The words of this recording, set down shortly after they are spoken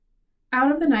Out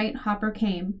of the night Hopper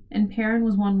came, and Perrin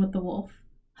was one with the wolf.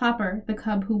 Hopper, the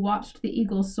cub who watched the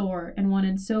eagles soar and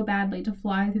wanted so badly to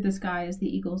fly through the sky as the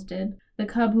eagles did. The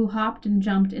cub who hopped and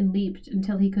jumped and leaped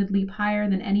until he could leap higher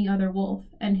than any other wolf,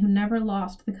 and who never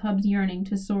lost the cub's yearning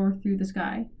to soar through the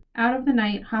sky. Out of the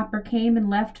night Hopper came and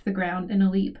left the ground in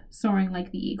a leap, soaring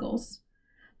like the eagles.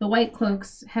 The White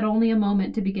Cloaks had only a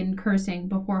moment to begin cursing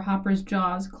before Hopper's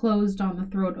jaws closed on the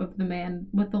throat of the man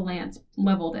with the lance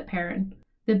leveled at Perrin.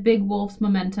 The big wolf's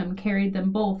momentum carried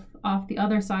them both off the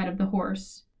other side of the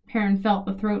horse. Perrin felt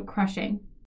the throat crushing,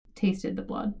 tasted the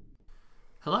blood.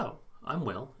 Hello, I'm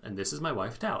Will, and this is my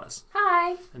wife, Dallas.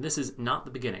 Hi! And this is Not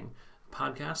the Beginning, a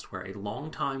podcast where a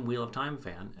longtime Wheel of Time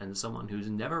fan and someone who's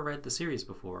never read the series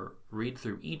before read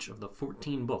through each of the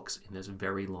 14 books in this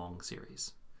very long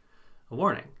series. A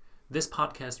warning, this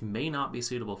podcast may not be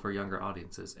suitable for younger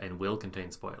audiences and will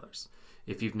contain spoilers.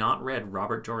 If you've not read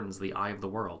Robert Jordan's The Eye of the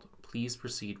World, please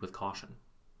proceed with caution.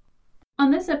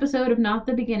 On this episode of Not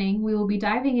the Beginning, we will be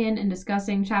diving in and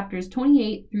discussing chapters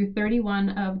 28 through 31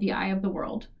 of The Eye of the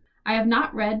World. I have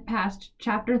not read past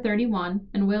chapter 31,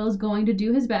 and Will is going to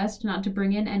do his best not to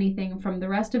bring in anything from the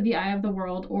rest of The Eye of the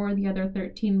World or the other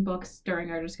 13 books during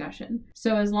our discussion.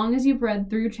 So as long as you've read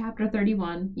through chapter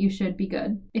 31, you should be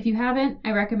good. If you haven't,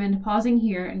 I recommend pausing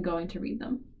here and going to read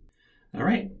them. All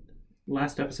right.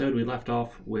 Last episode we left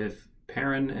off with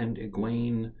Perrin and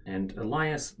Egwene and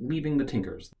Elias leaving the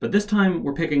Tinkers. But this time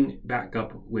we're picking back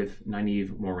up with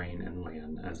Nynaeve, Moiraine, and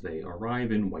Lan as they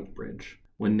arrive in Whitebridge.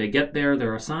 When they get there,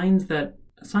 there are signs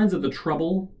of the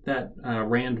trouble that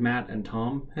Rand, Mat, and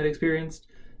Tom had experienced.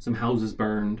 Some houses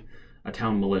burned, a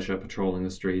town militia patrolling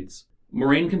the streets.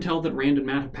 Moiraine can tell that Rand and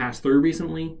Mat have passed through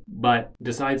recently, but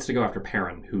decides to go after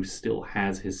Perrin, who still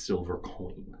has his silver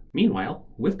coin. Meanwhile,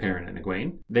 with Perrin and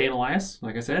Egwene, they and Elias,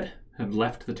 like I said, have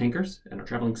left the Tinkers and are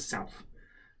traveling south.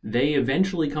 They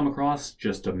eventually come across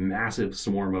just a massive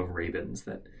swarm of ravens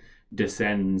that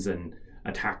descends and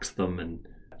attacks them and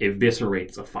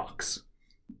eviscerates a fox.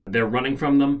 They're running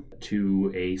from them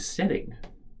to a setting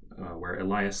where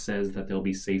Elias says that they'll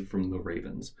be safe from the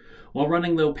ravens. While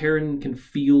running, though, Perrin can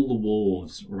feel the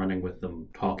wolves running with them,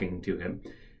 talking to him.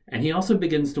 And he also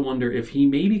begins to wonder if he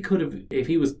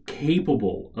was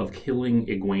capable of killing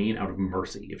Egwene out of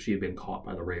mercy if she had been caught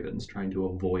by the ravens, trying to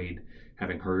avoid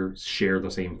having her share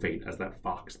the same fate as that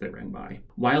fox that ran by.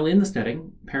 While in the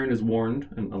steading, Perrin is warned,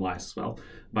 and Elias as well,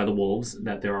 by the wolves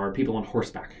that there are people on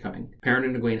horseback coming. Perrin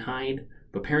and Egwene hide,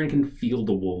 but Perrin can feel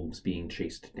the wolves being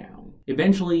chased down.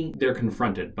 Eventually, they're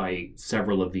confronted by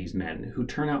several of these men who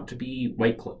turn out to be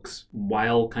White Cloaks.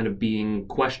 While kind of being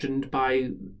questioned by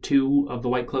two of the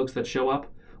White Cloaks that show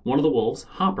up, one of the wolves,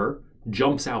 Hopper,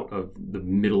 jumps out of the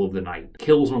middle of the night,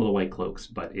 kills one of the White Cloaks,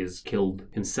 but is killed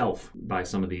himself by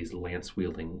some of these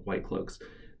lance-wielding White Cloaks.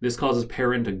 This causes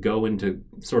Perrin to go into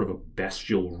sort of a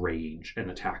bestial rage and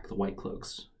attack the White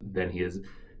Cloaks. Then he is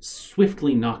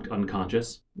swiftly knocked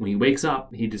unconscious. When he wakes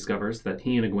up, he discovers that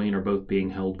he and Egwene are both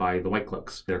being held by the White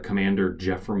Cloaks. Their commander,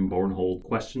 Jeffrem Bornhold,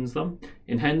 questions them,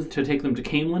 intends to take them to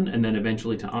Caemlyn and then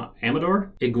eventually to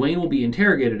Amador. Egwene will be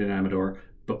interrogated at Amador,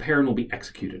 but Perrin will be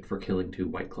executed for killing two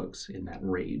White Cloaks in that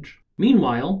rage.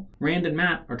 Meanwhile, Rand and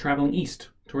Mat are traveling east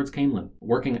towards Caemlyn,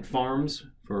 working at farms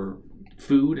for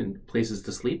food and places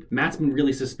to sleep. Mat's been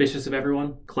really suspicious of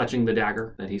everyone, clutching the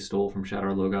dagger that he stole from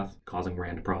Shadar Logoth, causing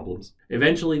Rand problems.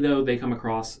 Eventually, though, they come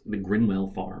across the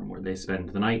Grinwell farm, where they spend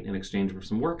the night in exchange for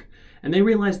some work, and they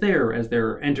realize there, as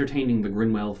they're entertaining the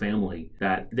Grinwell family,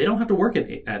 that they don't have to work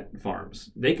at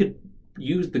farms. They could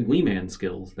use the Gleeman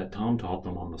skills that Tom taught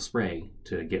them on the spray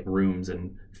to get rooms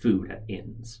and food at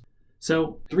inns.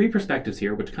 So, three perspectives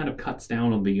here, which kind of cuts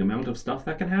down on the amount of stuff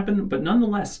that can happen, but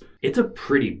nonetheless, it's a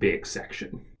pretty big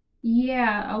section.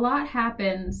 Yeah, a lot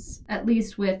happens, at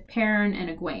least with Perrin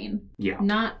and Egwene. Yeah.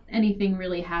 Not anything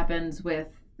really happens with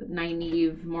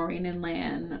Nynaeve, Moiraine, and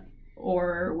Lan,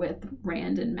 or with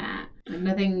Rand and Mat.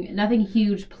 Nothing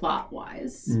huge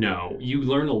plot-wise. No, you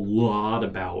learn a lot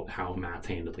about how Mat's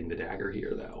handling the dagger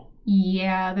here, though.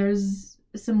 Yeah, there's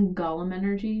some Gollum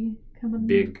energy coming.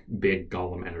 Big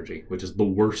Gollum energy, which is the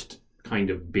worst kind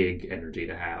of big energy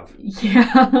to have.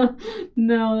 Yeah.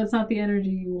 No, that's not the energy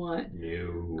you want.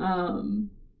 No.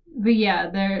 But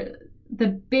yeah,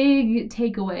 the big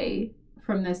takeaway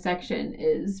from this section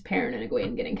is Perrin and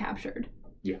Egwene getting captured.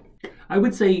 Yeah. I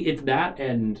would say it's that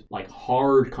and like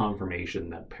hard confirmation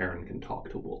that Perrin can talk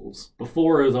to wolves.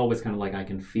 Before it was always kind of like, I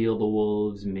can feel the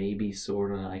wolves, maybe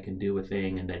sort of I can do a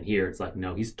thing. And then here it's like,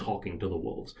 no, he's talking to the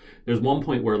wolves. There's one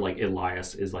point where like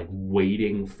Elias is like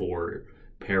waiting for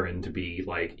Perrin to be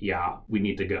like, yeah, we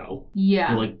need to go. Yeah.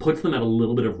 And like puts them at a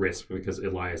little bit of risk because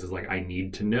Elias is like, I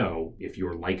need to know if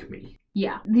you're like me.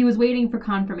 Yeah, he was waiting for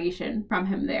confirmation from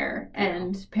him there,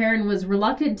 and Perrin was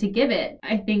reluctant to give it,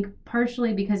 I think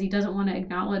partially because he doesn't want to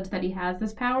acknowledge that he has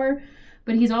this power,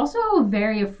 but he's also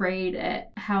very afraid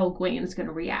at how Egwene's going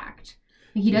to react.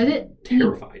 He does it...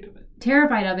 Terrified of it.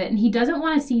 Terrified of it, and he doesn't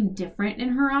want to seem different in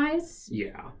her eyes.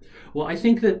 Yeah. Well, I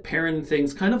think that Perrin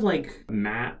thinks kind of like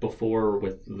Matt before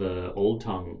with the Old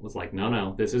Tongue was like,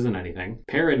 no, this isn't anything.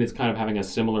 Perrin is kind of having a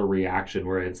similar reaction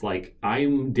where it's like,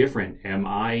 I'm different. Am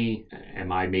I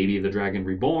maybe the Dragon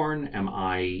Reborn? Am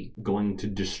I going to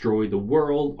destroy the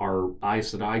world? Are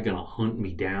Aes Sedai going to hunt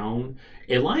me down?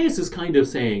 Elias is kind of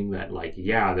saying that, like,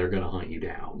 yeah, they're going to hunt you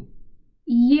down.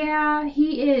 Yeah,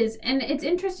 he is. And it's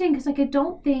interesting because, like, I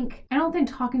don't think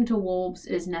talking to wolves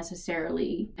is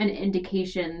necessarily an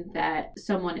indication that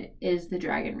someone is the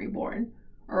Dragon Reborn.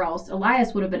 Or else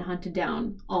Elias would have been hunted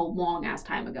down a long-ass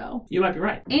time ago. You might be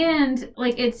right. And,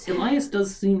 like, it's... Elias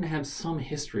does seem to have some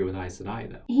history with Aes Sedai,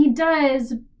 though. He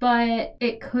does, but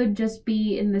it could just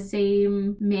be in the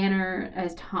same manner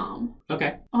as Tom.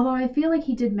 Okay. Although I feel like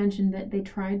he did mention that they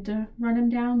tried to run him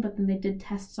down, but then they did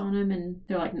tests on him, and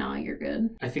they're like, nah, you're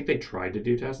good. I think they tried to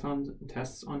do tests on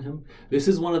him. This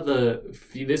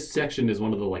section is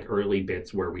one of the, like, early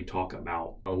bits where we talk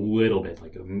about a little bit,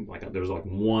 there's, like,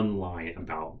 one line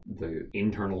about the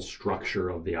internal structure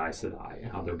of the Aes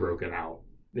Sedai, how they're broken out.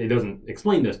 It doesn't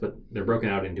explain this, but they're broken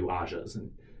out into Ajas, and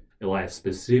Elias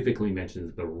specifically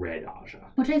mentions the red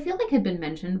Aja. Which I feel like had been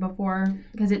mentioned before,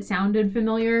 because it sounded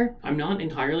familiar. I'm not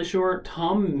entirely sure.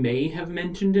 Tom may have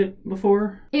mentioned it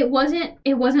before. It wasn't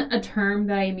a term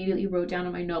that I immediately wrote down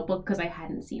in my notebook because I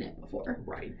hadn't seen it before.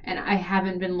 Right. And I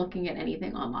haven't been looking at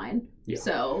anything online. Yeah.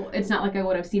 So it's not like I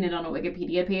would have seen it on a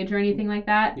Wikipedia page or anything like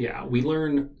that. Yeah, we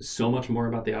learn so much more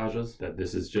about the Ajas that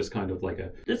this is just kind of like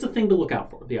it's a thing to look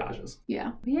out for, the Ajas.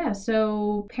 Yeah. Yeah,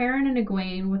 so Perrin and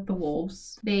Egwene with the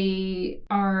wolves, they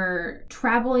are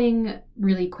traveling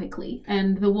really quickly.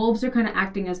 And the wolves are kind of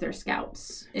acting as their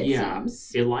scouts, it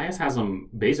seems. Elias has them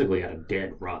basically at a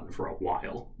dead run for a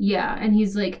while. Yeah, and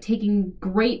he's like taking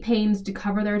great pains to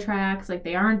cover their tracks. Like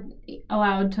they aren't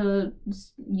allowed to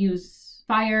use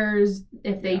fires.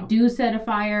 If they do set a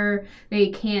fire,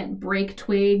 they can't break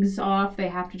twigs off. They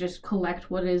have to just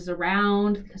collect what is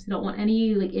around because they don't want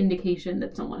any like indication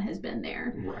that someone has been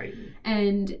there. Right.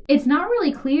 And it's not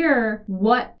really clear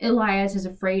what Elias is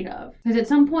afraid of. Because at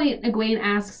some point, Egwene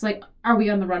asks, like, are we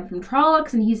on the run from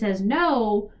Trollocs? And he says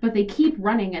no, but they keep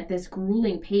running at this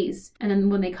grueling pace. And then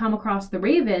when they come across the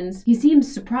ravens, he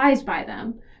seems surprised by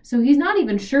them. So he's not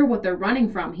even sure what they're running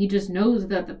from. He just knows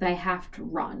that they have to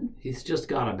run. He's just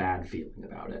got a bad feeling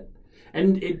about it.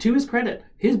 And to his credit,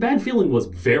 his bad feeling was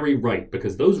very right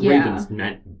because those ravens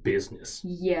meant business.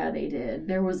 Yeah, they did.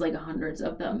 There was like hundreds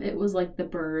of them. It was like the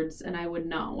birds, and I would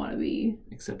not want to be.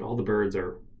 Except all the birds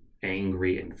are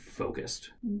angry and focused.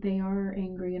 They are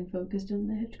angry and focused in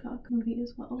the Hitchcock movie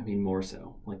as well. I mean, more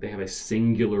so. Like, they have a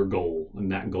singular goal,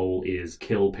 and that goal is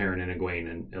kill Perrin and Egwene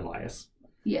and Elias.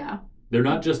 Yeah. They're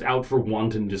not just out for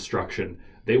wanton destruction.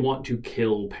 They want to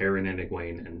kill Perrin and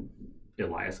Egwene and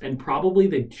Elias. And probably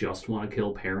they just want to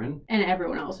kill Perrin. And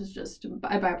everyone else is just a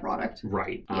byproduct.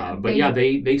 Right. Yeah,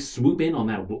 they swoop in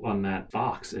on that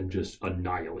fox and just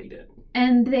annihilate it.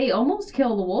 And they almost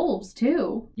kill the wolves,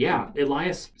 too. Yeah.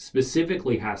 Elias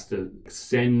specifically has to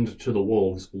send to the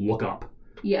wolves, look up.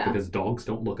 Yeah. Because dogs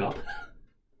don't look up.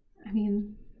 I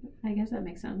mean, I guess that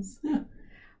makes sense. Yeah.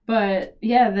 But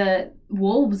yeah, the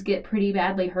wolves get pretty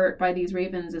badly hurt by these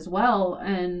ravens as well,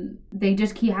 and they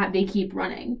just keep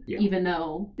running, even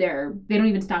though they don't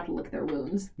even stop to lick their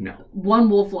wounds. No. One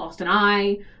wolf lost an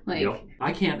eye. Yep.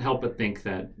 I can't help but think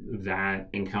that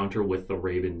encounter with the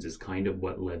ravens is kind of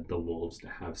what led the wolves to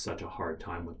have such a hard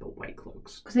time with the White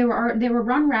Cloaks. Because they were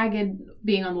run ragged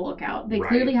being on the lookout. They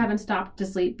clearly haven't stopped to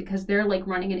sleep because they're like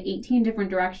running in 18 different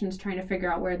directions trying to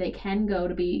figure out where they can go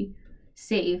to be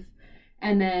safe.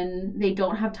 And then they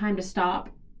don't have time to stop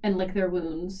and lick their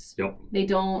wounds. Yep.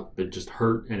 They're just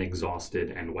hurt and exhausted,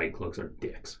 and White Cloaks are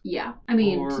dicks. Yeah. I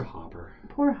mean... Poor Hopper.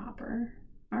 Poor Hopper.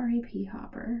 R.A.P.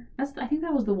 Hopper. I think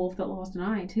that was the wolf that lost an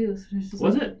eye, too. So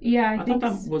was it? Yeah, I thought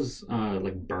that was,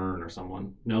 like, Byrne or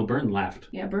someone. No, Byrne left.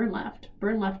 Yeah, Byrne left.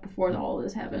 Byrne left before all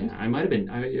this happened. Yeah, I might have been...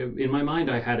 in my mind,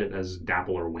 I had it as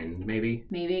Dapple or Wind, maybe.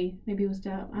 Maybe it was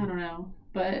Dapple. I don't know.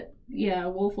 But... yeah,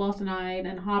 Wolf lost an eye,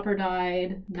 then Hopper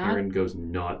died. Perrin goes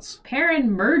nuts.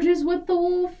 Perrin merges with the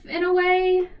wolf in a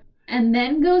way, and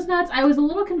then goes nuts. I was a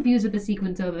little confused with the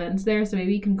sequence of events there, so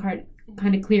maybe you can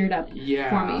kind of clear it up for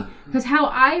me. Because how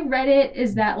I read it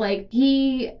is that, like,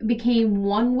 he became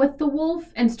one with the wolf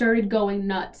and started going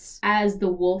nuts as the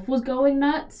wolf was going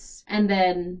nuts, and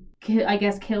then I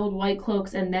guess, killed White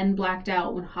Cloaks and then blacked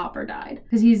out when Hopper died.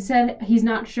 Because he said he's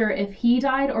not sure if he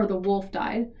died or the wolf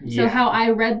died. Yeah. So how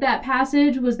I read that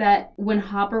passage was that when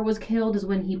Hopper was killed is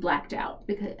when he blacked out.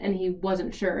 And he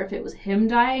wasn't sure if it was him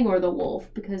dying or the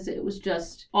wolf, because it was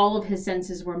just all of his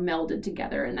senses were melded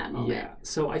together in that moment. Yeah.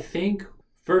 So I think,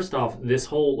 first off, the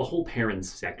whole Perrin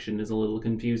section is a little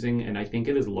confusing, and I think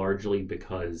it is largely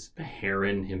because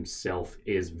Perrin himself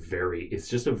is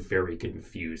just a very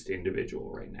confused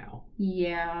individual right now.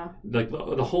 Yeah. Like,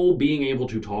 the whole being able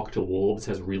to talk to wolves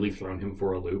has really thrown him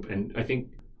for a loop, and I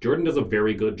think Jordan does a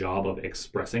very good job of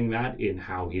expressing that in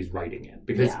how he's writing it,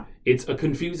 because it's a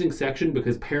confusing section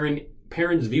because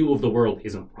Perrin's view of the world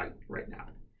isn't right now.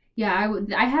 Yeah,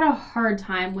 I had a hard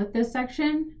time with this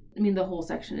section. I mean, the whole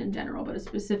section in general, but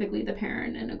specifically the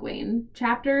Perrin and Egwene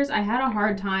chapters. I had a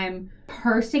hard time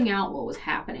parsing out what was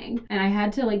happening. And I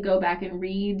had to, like, go back and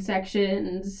read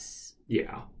sections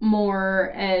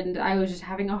more. And I was just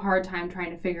having a hard time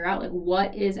trying to figure out, like,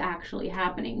 what is actually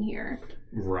happening here.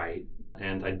 Right.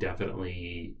 And I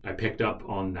picked up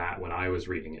on that when I was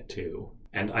reading it, too.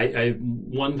 And I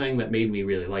one thing that made me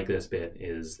really like this bit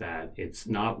is that it's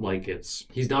not like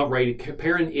he's not writing,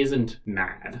 Perrin isn't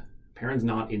mad. Perrin's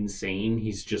not insane,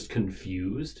 he's just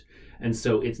confused. And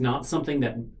so it's not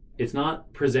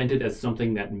presented as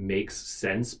something that makes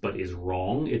sense but is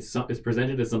wrong. It's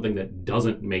presented as something that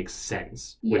doesn't make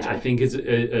sense, which I think is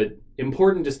a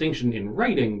important distinction in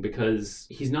writing, because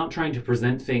he's not trying to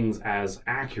present things as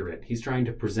accurate. He's trying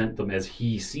to present them as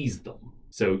he sees them.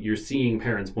 So you're seeing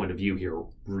Perrin's point of view here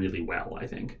really well, I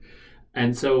think.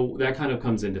 And so that kind of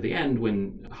comes into the end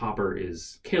when Hopper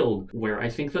is killed, where I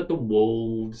think that the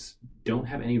wolves don't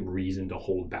have any reason to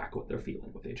hold back what they're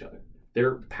feeling with each other.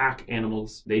 They're pack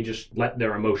animals. They just let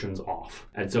their emotions off.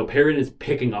 And so Perrin is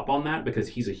picking up on that because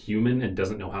he's a human and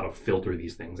doesn't know how to filter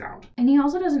these things out. And he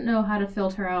also doesn't know how to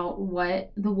filter out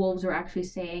what the wolves are actually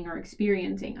saying or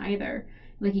experiencing either.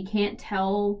 Like, he can't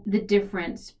tell the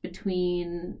difference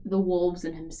between the wolves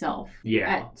and himself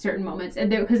at certain moments.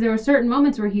 And because there were certain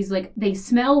moments where he's like, they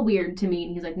smell weird to me.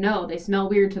 And he's like, no, they smell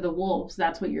weird to the wolves.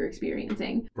 That's what you're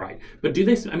experiencing. Right. But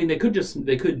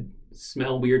they could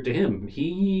smell weird to him.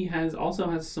 He also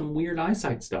has some weird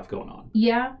eyesight stuff going on.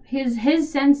 Yeah, his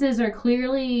senses are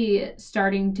clearly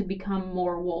starting to become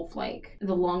more wolf-like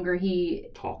the longer he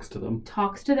talks to them,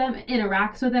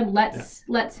 interacts with them,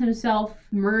 lets himself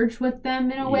merge with them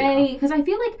in a way. Because I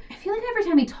feel like every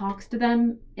time he talks to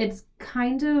them, it's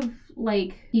kind of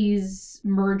like he's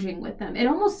merging with them. It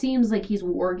almost seems like he's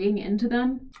warging into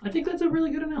them. I think that's a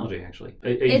really good analogy, actually.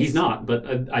 He's not,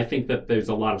 but I think that there's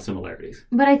a lot of similarities.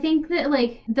 But I think that,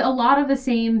 like, a lot of the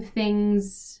same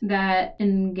things that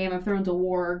in Game of Thrones a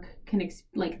warg can,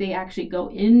 they actually go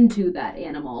into that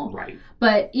animal. Right.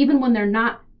 But even when they're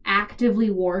not actively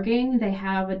warging, they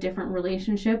have a different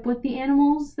relationship with the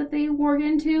animals that they warg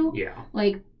into. Yeah.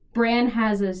 Like, Bran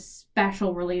has a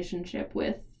special relationship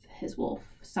with his wolf,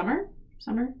 Summer?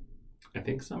 I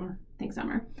think Summer.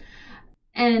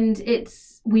 And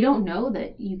we don't know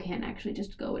that you can't actually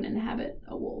just go and inhabit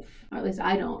a wolf. Or at least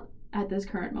I don't at this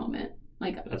current moment.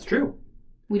 Like, that's true.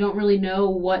 We don't really know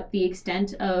what the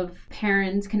extent of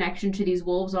Perrin's connection to these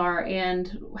wolves are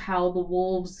and how the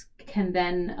wolves can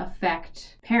then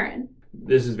affect Perrin.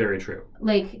 This is very true.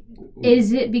 Like,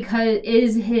 is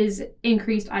his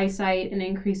increased eyesight and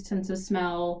increased sense of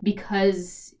smell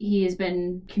because he has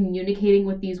been communicating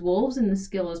with these wolves and the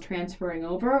skill is transferring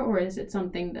over? Or is it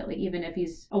something that, like, even if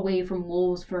he's away from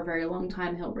wolves for a very long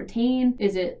time, he'll retain?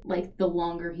 Is it, like, the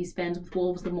longer he spends with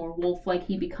wolves, the more wolf-like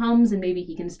he becomes and maybe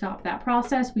he can stop that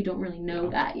process? We don't really know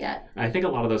that yet. I think a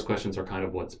lot of those questions are kind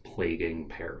of what's plaguing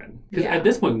Perrin. Because at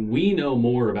this point, we know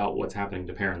more about what's happening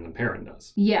to Perrin than Perrin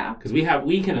does. Yeah. Because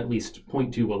we can at least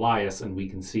point to Elias and we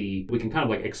can kind of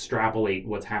like extrapolate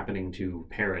what's happening to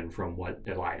Perrin from what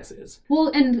Elias is. Well,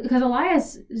 and because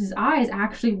Elias's eyes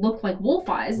actually look like wolf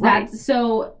eyes. Right.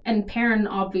 And Perrin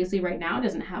obviously right now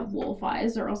doesn't have wolf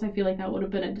eyes, or else I feel like that would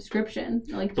have been a description.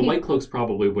 Like, the White Cloaks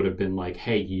probably would have been like,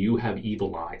 hey, you have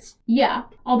evil eyes. Yeah.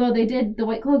 Although the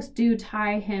White Cloaks do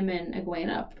tie him and Egwene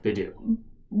up. They do.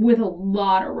 With a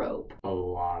lot of rope.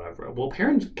 Well,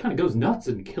 Perrin kind of goes nuts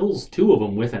and kills two of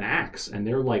them with an axe, and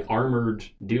they're like armored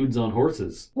dudes on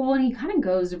horses. Well, and he kind of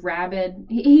goes rabid.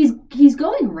 He's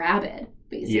going rabid,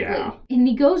 basically. Yeah. And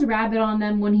he goes rabid on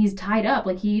them when he's tied up.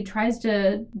 Like, he tries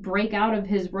to break out of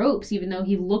his ropes, even though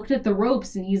he looked at the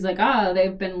ropes and he's like,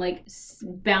 they've been, like,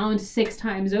 bound 6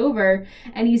 times over.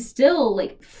 And he still,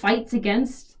 like, fights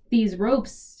against these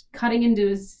ropes, cutting into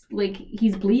his, like,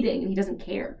 he's bleeding and he doesn't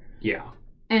care. Yeah.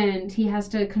 And he has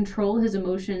to control his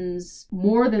emotions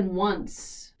more than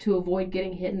once to avoid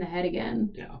getting hit in the head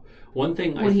again. Yeah. One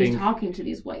thing when he's talking to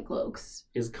these white cloaks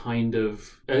is kind of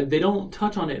they don't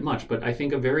touch on it much, but I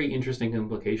think a very interesting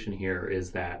implication here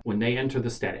is that when they enter the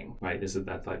steading, right, this is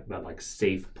that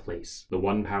safe place. The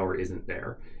one power isn't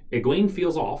there. Egwene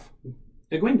feels off.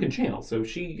 Egwene can channel, so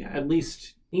she, at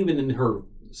least even in her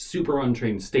super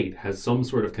untrained state, has some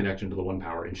sort of connection to the one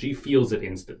power, and she feels it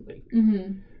instantly.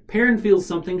 Mm-hmm. Perrin feels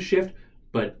something shift,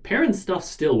 but Perrin's stuff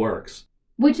still works.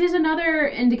 Which is another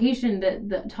indication that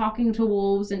the talking to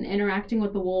wolves and interacting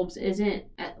with the wolves isn't,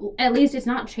 at least it's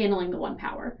not channeling the one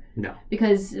power. No.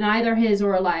 Because neither his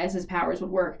or Elias's powers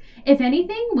would work. If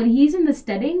anything, when he's in the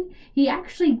steading,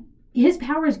 his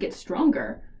powers get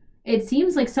stronger. It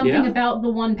seems like something about the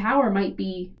one power might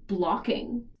be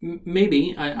blocking.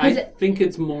 Maybe. I think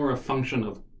it's more a function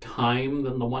of time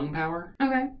than the one power.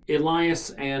 Okay.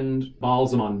 Elias and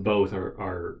Balsamon both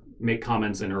are make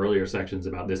comments in earlier sections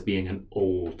about this being an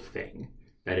old thing,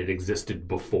 that it existed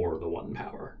before the one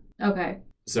power. Okay.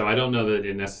 So I don't know that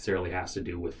it necessarily has to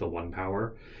do with the one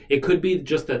power. It could be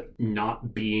just that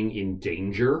not being in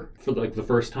danger for the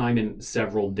first time in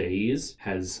several days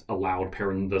has allowed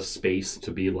Perrin the space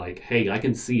to be like, hey, I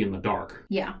can see in the dark.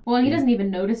 Yeah. Well, he doesn't even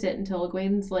notice it until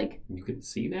Egwene's like, you can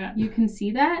see that? You can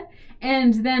see that?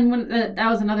 And then when that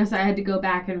was another side I had to go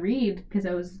back and read because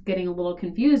I was getting a little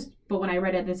confused. But when I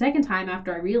read it the second time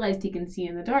after I realized he can see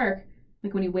in the dark,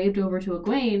 like when he waved over to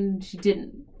Egwene, she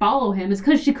didn't follow him. It's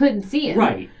because she couldn't see him.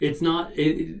 Right. It's not.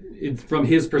 It's from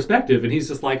his perspective, and he's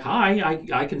just like, "Hi,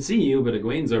 I can see you," but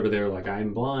Egwene's over there like,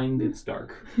 "I'm blind. It's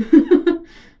dark."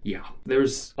 Yeah.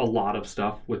 There's a lot of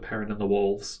stuff with Perrin and the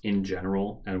Wolves in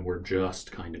general, and we're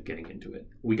just kind of getting into it.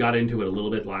 We got into it a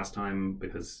little bit last time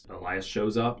because Elias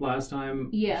shows up last time.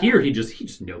 Yeah. Here he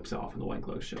just nopes off, and the White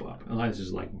Cloaks show up. Elias is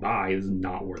just like, "Bye. This is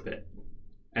not worth it,"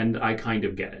 and I kind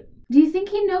of get it. Do you think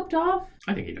he noped off?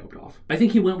 I think he noped off. I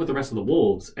think he went with the rest of the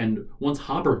wolves, and once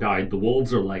Hopper died, the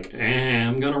wolves are like,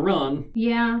 I'm gonna run.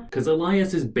 Yeah. Because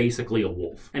Elias is basically a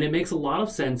wolf. And it makes a lot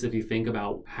of sense if you think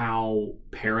about how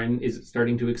Perrin is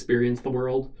starting to experience the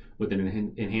world with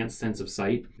an enhanced sense of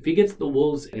sight. If he gets the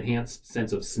wolves' enhanced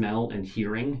sense of smell and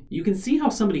hearing, you can see how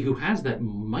somebody who has that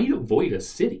might avoid a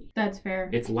city. That's fair.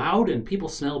 It's loud and people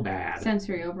smell bad.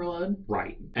 Sensory overload.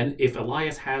 Right. And if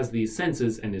Elias has these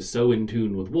senses and is so in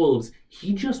tune with wolves,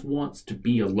 he just wants to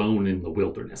be alone in the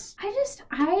wilderness.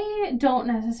 I don't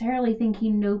necessarily think he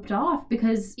noped off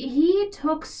because he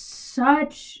took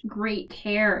such great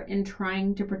care in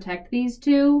trying to protect these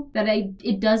two that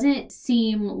it doesn't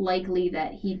seem likely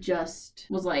that he just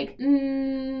was like,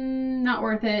 not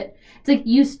worth it. It's like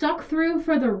you stuck through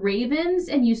for the Ravens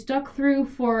and you stuck through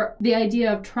for the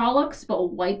idea of Trollocs,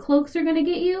 but White Cloaks are going to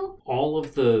get you. All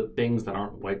of the things that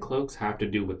aren't White Cloaks have to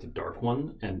do with the Dark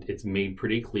One, and it's made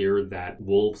pretty clear that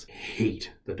wolves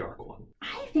hate the Dark One.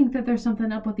 I think that there's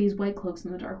something up with these White Cloaks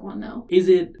in the Dark One, though. Is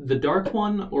it the Dark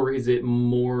One, or is it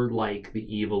more like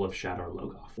the evil of Shadar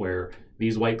Logoth, where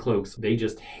these White Cloaks, they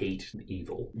just hate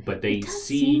evil, but they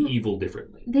see evil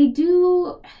differently? They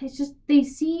do. It's just, they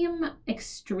seem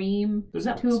extreme. There's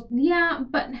that. Yeah,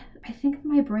 but I think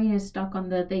my brain is stuck on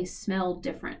they smell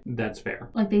different. That's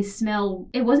fair. Like they smell,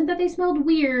 it wasn't that they smelled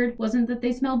weird, wasn't that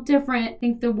they smelled different. I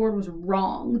think the word was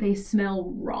wrong. They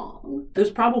smell wrong. There's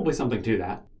probably something to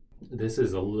that. This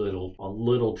is a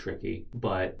little tricky,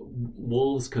 but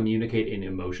wolves communicate in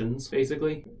emotions,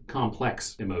 basically.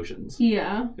 Complex emotions.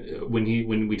 Yeah.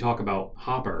 When we talk about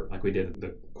Hopper, like we did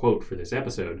the quote for this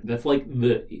episode, that's like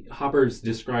Hopper's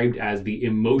described as the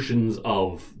emotions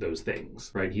of those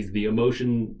things, right? He's the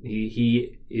emotion,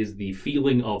 he is the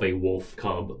feeling of a wolf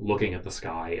cub looking at the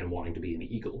sky and wanting to be an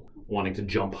eagle, wanting to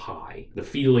jump high, the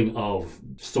feeling of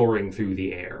soaring through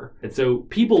the air. And so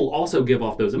people also give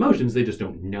off those emotions, they just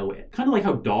don't know it. Kind of like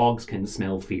how dogs can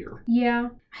smell fear. Yeah.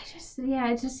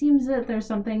 It just seems that there's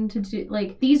something to do.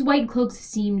 Like, these White Cloaks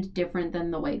seemed different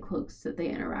than the White Cloaks that they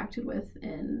interacted with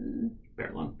in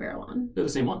Baerlon. They're the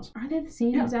same ones. Are they the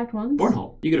same exact ones?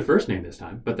 Bornhald. You get a first name this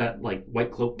time, but that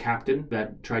White Cloak captain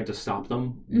that tried to stop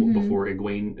them before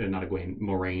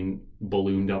Moraine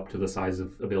ballooned up to the size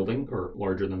of a building or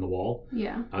larger than the wall.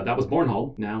 Yeah. That was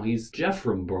Bornhald. Now he's Jeff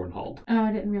from Bornhald. Oh,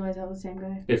 I didn't realize that was the same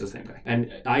guy. It's the same guy.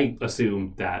 And I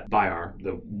assume that Bayar,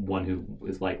 the one who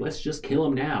is like, let's just kill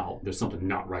him now. There's something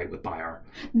not right with Bayar.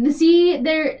 See,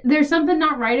 there's something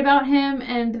not right about him,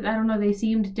 and I don't know, they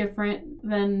seemed different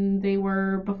than they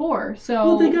were before.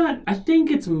 So I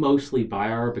think it's mostly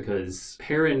Bayar because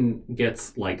Perrin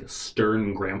gets like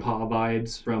stern grandpa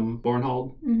vibes from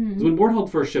Bornhald. Mm-hmm. When Bornhald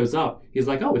first shows up, he's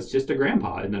like, oh, it's just a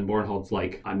grandpa. And then Bornhald's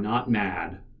like, I'm not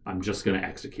mad. I'm just going to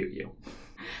execute you.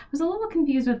 I was a little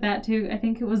confused with that too. I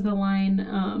think it was the line,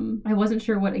 I wasn't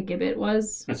sure what a gibbet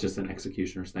was. That's just an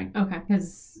executioner's thing. Okay.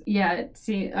 Because, yeah,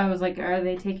 see, I was like, are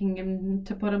they taking him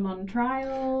to put him on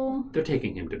trial? They're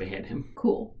taking him to behead him.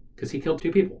 Cool. Because he killed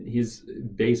 2 people. He's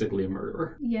basically a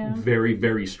murderer. Yeah. Very,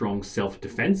 very strong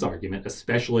self-defense argument,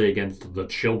 especially against the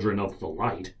children of the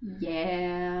light.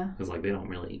 Yeah. Because, like, they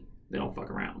don't fuck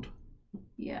around.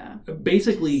 Yeah.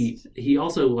 Basically, he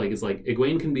also, like, is like,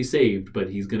 Egwene can be saved, but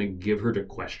he's going to give her to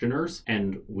questioners.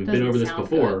 And we've been over this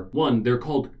before. Good. 1, they're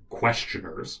called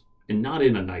questioners, and not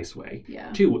in a nice way.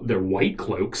 Yeah. 2, they're white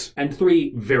cloaks. And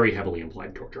 3, very heavily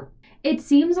implied torture. It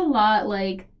seems a lot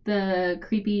like the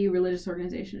creepy religious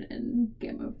organization in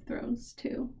Game of Thrones,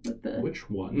 too. With the Which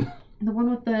one? The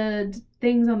one with the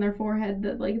things on their forehead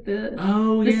that, like, the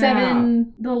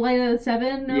 7, the light of the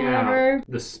 7 or whatever.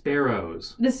 The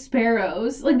sparrows. The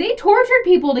sparrows. Like, they tortured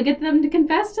people to get them to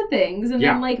confess to things and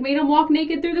then, like, made them walk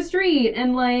naked through the street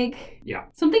and, like... Yeah.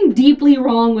 Something deeply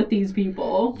wrong with these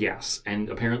people. Yes, and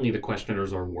apparently the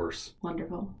questioners are worse.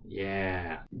 Wonderful.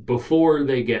 Yeah. Before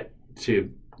they get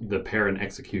to the Perrin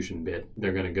execution bit,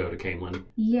 they're going to go to Caemlyn.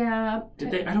 Yeah. I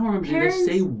don't remember. Did they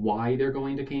say why they're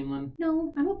going to Caemlyn?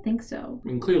 No, I don't think so. I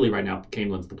mean, clearly right now,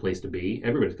 Caemlyn's the place to be.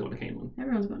 Everybody's going to Caemlyn.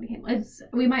 Everyone's going to Caemlyn.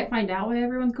 We might find out why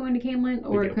everyone's going to Caemlyn,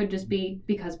 or it could just be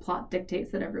because plot dictates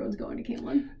that everyone's going to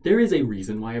Caemlyn. There is a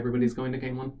reason why everybody's going to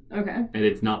Caemlyn. Okay. And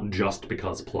it's not just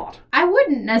because plot. I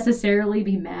wouldn't necessarily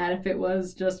be mad if it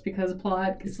was just because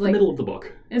plot. It's like, the middle of the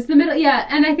book. It's the middle, yeah.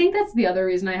 And I think that's the other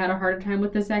reason I had a harder time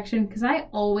with this section, because I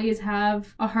always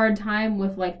have a hard time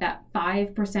with, like, that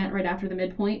 5% right after the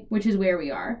midpoint, which is where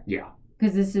we are. Yeah.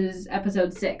 Because this is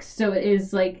episode 6. So it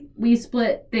is, like, we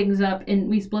split things up, and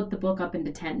we split the book up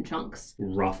into 10 chunks.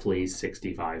 Roughly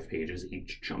 65 pages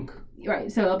each chunk.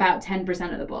 Right, so about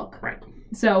 10% of the book. Right.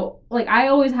 So, like, I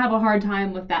always have a hard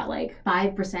time with that, like,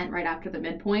 5% right after the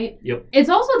midpoint. Yep. It's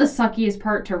also the suckiest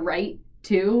part to write,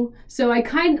 too. So I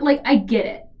kind of, like, I get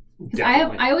it.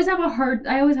 I always have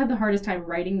the hardest time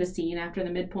writing the scene after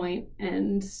the midpoint,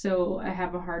 and so I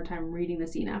have a hard time reading the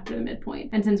scene after the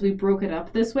midpoint. And since we broke it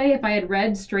up this way, if I had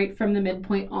read straight from the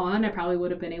midpoint on, I probably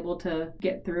would have been able to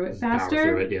get through it faster. Power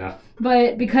through it, yeah.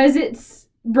 But because it's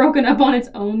broken up on its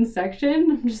own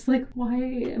section, I'm just like, why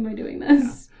am I doing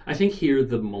this? Yeah. I think here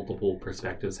the multiple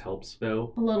perspectives helps,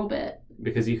 though. A little bit.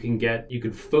 Because you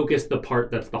can focus the part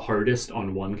that's the hardest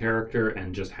on one character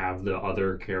and just have the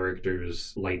other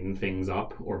characters lighten things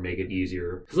up or make it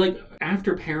easier. Because, like,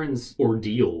 after Perrin's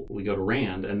ordeal, we go to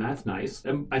Rand, and that's nice.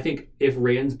 And I think if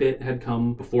Rand's bit had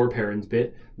come before Perrin's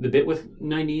bit, the bit with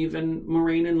Nynaeve and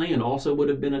Moiraine and Lan also would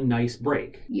have been a nice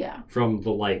break. Yeah. From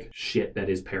the, like, shit that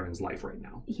is Perrin's life right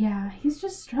now. Yeah, he's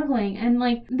just struggling. And,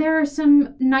 like, there are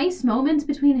some nice moments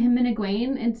between him and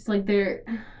Egwene. It's like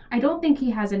I don't think he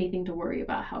has anything to worry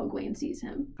about how Egwene sees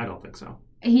him. I don't think so.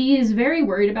 He is very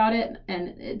worried about it, and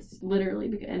it's literally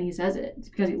because, and he says it, it's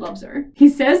because he loves her. He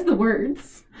says the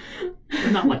words.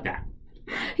 But not like that.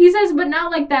 He says, but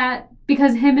not like that,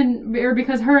 because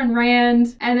because her and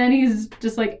Rand, and then he's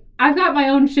just like, I've got my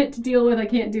own shit to deal with. I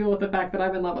can't deal with the fact that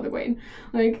I'm in love with Egwene.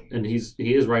 Like, and he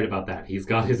is right about that. He's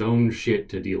got his own shit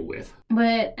to deal with.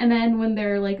 And then when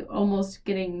they're, like,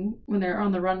 when they're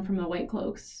on the run from the White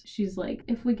Cloaks, she's like,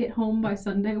 if we get home by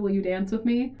Sunday, will you dance with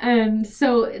me? And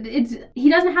so he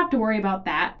doesn't have to worry about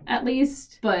that, at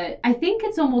least. But I think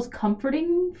it's almost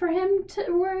comforting for him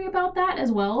to worry about that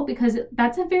as well, because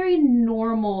that's a very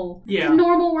normal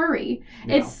worry.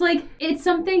 Yeah. It's like, it's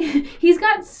something, he's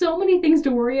got so many things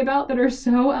to worry about that are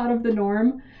so out of the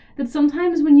norm that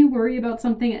sometimes when you worry about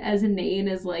something as inane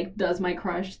as, like, does my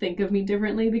crush think of me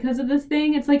differently because of this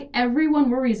thing, it's like everyone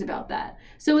worries about that.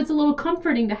 So it's a little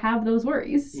comforting to have those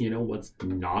worries. You know what's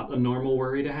not a normal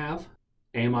worry to have?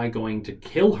 Am I going to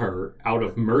kill her out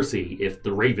of mercy if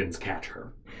the ravens catch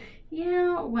her?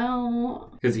 Yeah,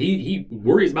 well... Because he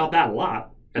worries about that a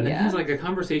lot. And then he has, like, a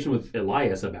conversation with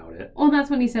Elias about it. Well, that's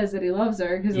when he says that he loves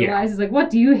her. Because Elias is like, what,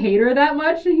 do you hate her that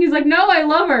much? And he's like, no, I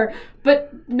love her.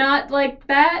 But not like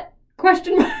that?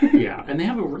 Question mark. Yeah, and they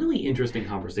have a really interesting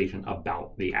conversation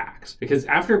about the axe. Because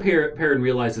after Perrin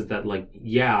realizes that, like,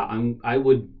 I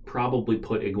would probably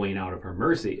put Egwene out of her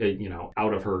mercy,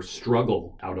 out of her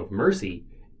struggle, out of mercy,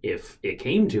 if it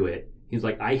came to it. He's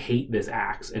like, I hate this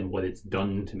axe and what it's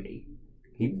done to me.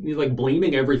 He's like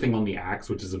blaming everything on the axe,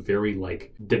 which is a very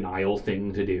like denial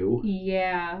thing to do.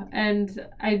 Yeah, and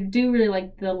I do really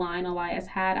like the line Elias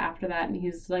had after that, and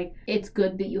he's like, it's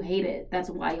good that you hate it. That's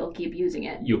why you'll keep using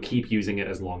it. You'll keep using it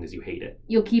as long as you hate it.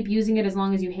 You'll keep using it as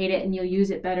long as you hate it, and you'll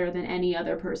use it better than any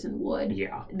other person would.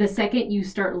 Yeah. The second you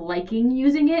start liking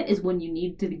using it is when you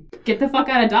need to get the fuck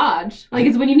out of Dodge. Like,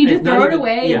 it's when you need to throw it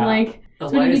away and like...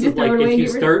 Elias is like, if you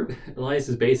start... Elias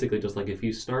is basically just like, if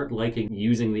you start liking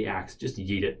using the axe, just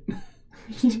yeet it.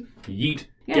 Just yeet.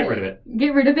 Yeah, get rid of it.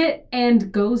 Get rid of it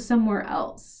and go somewhere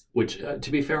else. Which,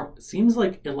 to be fair, seems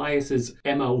like Elias's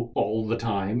MO all the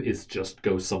time is just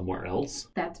go somewhere else.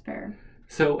 That's fair.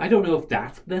 So I don't know if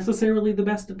that's necessarily the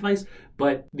best advice,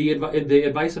 but the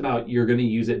advice about you're going to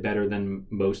use it better than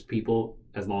most people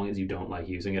as long as you don't like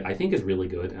using it, I think is really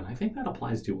good, and I think that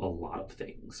applies to a lot of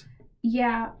things.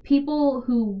 Yeah, people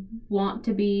who want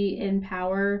to be in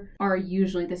power are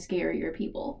usually the scarier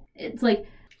people. It's like...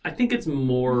 I think it's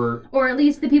more... Or at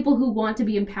least the people who want to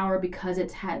be in power because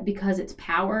it's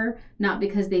power, not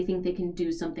because they think they can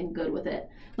do something good with it.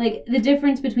 Like, the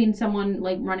difference between someone,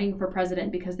 like, running for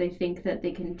president because they think that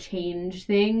they can change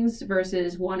things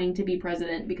versus wanting to be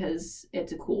president because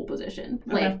it's a cool position.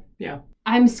 Okay. Like, yeah.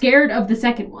 I'm scared of the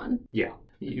second one. Yeah.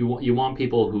 You want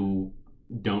people who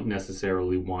don't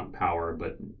necessarily want power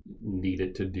but need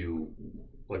it to do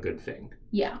a good thing.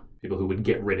 Yeah. People who would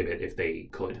get rid of it if they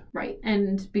could. Right.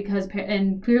 And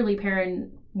clearly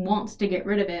Perrin wants to get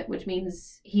rid of it, which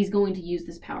means he's going to use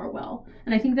this power well.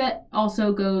 And I think that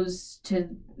also goes to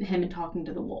him and talking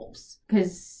to the wolves,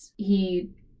 because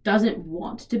he doesn't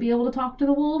want to be able to talk to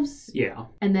the wolves. Yeah.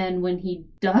 And then when he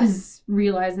does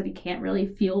realize that he can't really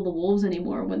feel the wolves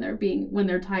anymore when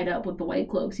they're tied up with the white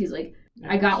cloaks, he's like,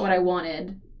 I got what I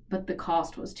wanted, but the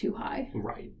cost was too high.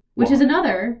 Right. Which is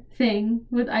another thing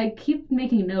with, I keep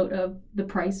making note of the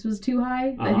price was too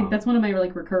high. I think that's one of my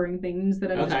like recurring things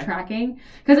that I'm just tracking,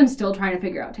 because I'm still trying to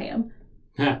figure out Tam.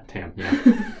 Tam, yeah.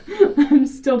 I'm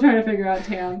still trying to figure out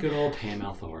Tam. Good old Tam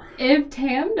al'Thor. If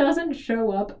Tam doesn't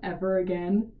show up ever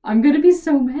again, I'm going to be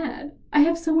so mad. I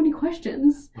have so many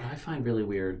questions. What I find really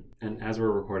weird, and as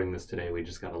we're recording this today, we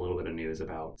just got a little bit of news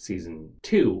about season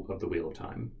 2 of the Wheel of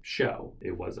Time show.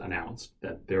 It was announced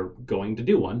that they're going to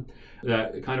do one.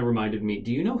 That kind of reminded me,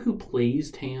 do you know who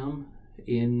plays Tam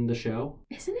in the show?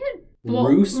 Isn't it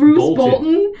Roose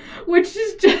Bolton? Which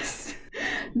is just...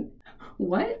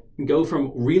 What? Go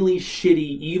from really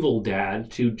shitty evil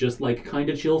dad to just like kind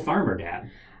of chill farmer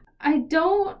dad.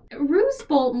 Roose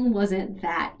Bolton wasn't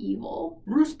that evil.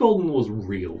 Roose Bolton was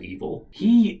real evil.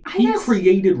 He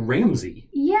created Ramsay.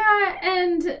 Yeah,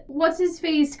 and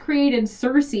what's-his-face created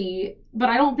Cersei, but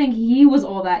I don't think he was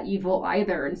all that evil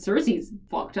either, and Cersei's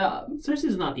fucked up.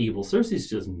 Cersei's not evil. Cersei's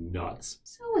just nuts.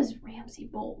 So is Ramsay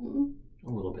Bolton. A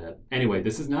little bit. Anyway,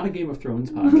 this is not a Game of Thrones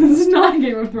podcast. This is not a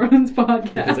Game of Thrones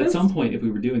podcast. Because at some point, if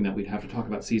we were doing that, we'd have to talk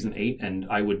about season 8, and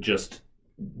I would just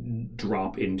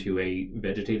drop into a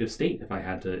vegetative state if I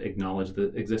had to acknowledge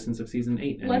the existence of season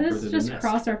 8. Let us just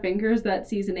cross our fingers that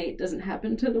season 8 doesn't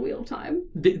happen to the Wheel of Time.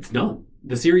 It's done.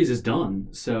 The series is done,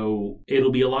 so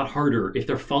it'll be a lot harder. If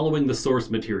they're following the source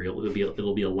material,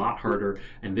 it'll be a lot harder,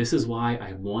 and this is why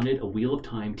I wanted a Wheel of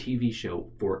Time TV show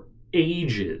for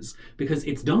ages, because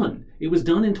it's done. It was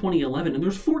done in 2011, and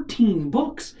there's 14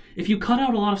 books. If you cut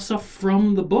out a lot of stuff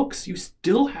from the books, you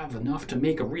still have enough to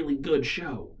make a really good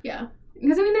show. Yeah.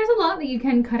 Because, I mean, there's a lot that you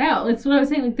can cut out. That's what I was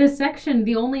saying. Like, this section,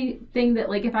 the only thing that,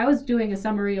 like, if I was doing a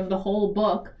summary of the whole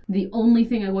book, the only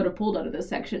thing I would have pulled out of this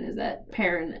section is that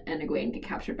Perrin and Egwene get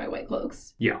captured by White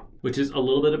Cloaks. Yeah. Which is a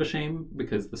little bit of a shame,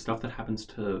 because the stuff that happens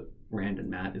to Rand and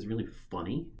Mat is really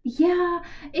funny. Yeah.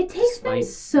 It takes them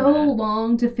so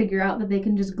long to figure out that they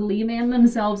can just glee man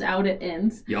themselves out at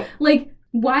ends. Yep. Like,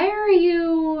 why are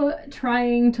you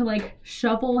trying to, like,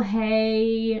 shovel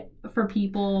hay for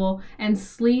people and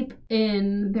sleep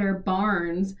in their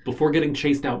barns before getting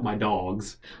chased out by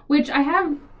dogs? Which I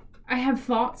have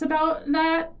thoughts about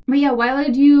that. But yeah, why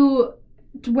would you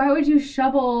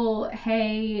shovel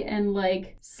hay and,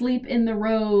 like, sleep in the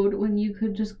road when you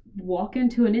could just walk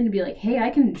into an inn and be like, hey, I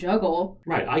can juggle.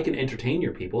 Right, I can entertain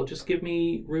your people. Just give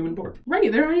me room and board.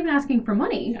 Right, they're not even asking for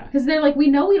money. Yeah. Because they're like, we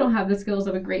know we don't have the skills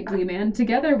of a great glee man.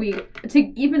 Together,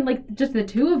 even, like, just the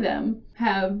two of them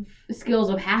have skills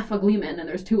of half a gleeman, and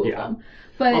there's two of them.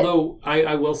 But although,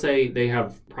 I will say they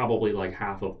have probably, like,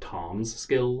 half of Tom's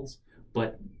skills.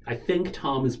 But I think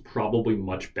Tom is probably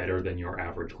much better than your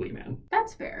average gleeman.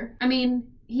 That's fair. I mean,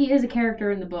 he is a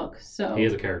character in the book, so... He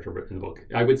is a character in the book.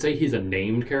 I would say he's a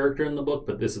named character in the book,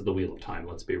 but this is the Wheel of Time.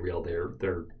 Let's be real.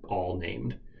 They're all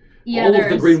named. Yeah, All of the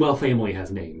there's- Greenwell family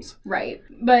has names. Right.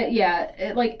 But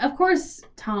yeah, of course,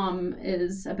 Tom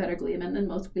is a better Gleeman than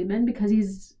most Gleemen because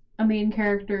he's a main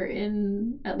character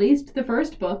in at least the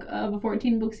first book of a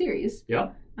 14-book series.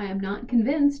 Yep. I am not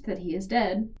convinced that he is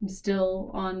dead. I'm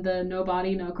still on the no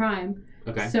body, no crime.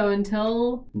 Okay. So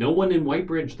until... No one in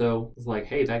Whitebridge, though, is like,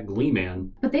 hey, that Glee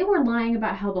man. But they were lying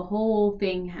about how the whole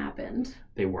thing happened.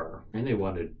 They were. And they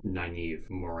wanted Nynaeve,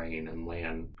 Moraine, and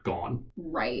Lan gone.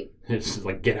 Right. It's just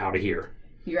like, get out of here.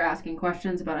 You're asking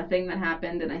questions about a thing that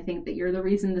happened, and I think that you're the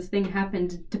reason this thing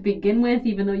happened to begin with,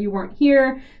 even though you weren't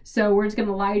here. So we're just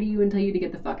gonna lie to you and tell you to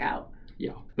get the fuck out.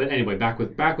 Yeah. But anyway, back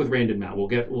with Rand and Matt. We'll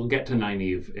get to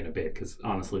Nynaeve in a bit, because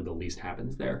honestly, the least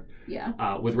happens there.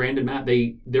 Yeah. With Rand and Matt,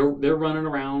 they're running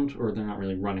around, or they're not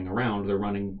really running around. They're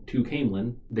running to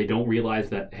Caemlyn. They don't realize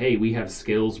that, hey, we have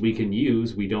skills we can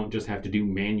use. We don't just have to do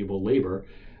manual labor.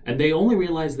 And they only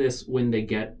realize this when they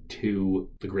get to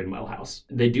the Grinwell house.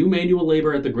 They do manual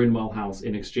labor at the Grinwell house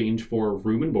in exchange for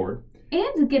room and board.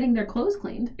 And getting their clothes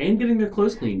cleaned. And getting their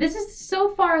clothes cleaned. This is so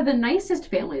far the nicest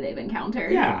family they've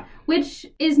encountered. Yeah. Which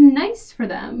is nice for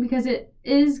them because it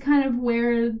is kind of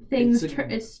where things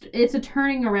it's a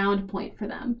turning around point for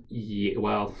them. Yeah,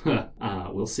 well,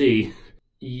 we'll see.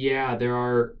 Yeah, there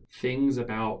are things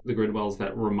about the Grinwells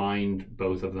that remind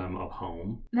both of them of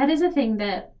home. That is a thing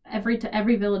that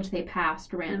every village they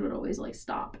passed, Rand would always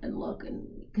stop and look, and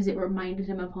because it reminded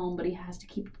him of home, but he has to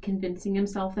keep convincing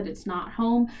himself that it's not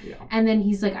home. Yeah. And then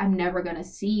he's like, I'm never gonna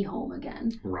see home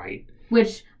again. Right.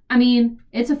 Which, I mean,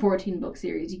 it's a 14-book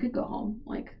series. You could go home,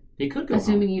 He could go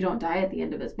assuming home. you don't die at the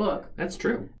end of this book. That's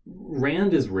true.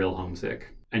 Rand is real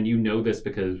homesick. And you know this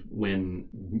because when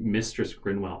Mistress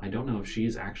Grinwell, I don't know if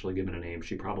she's actually given a name,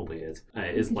 she probably is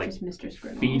Just Mistress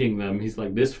Grinwell. feeding them. He's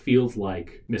like, this feels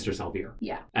like Mr. Salvier.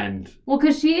 Yeah. And Well,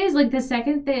 because she is the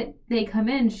second that they come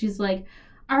in, she's like,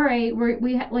 all right,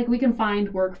 we can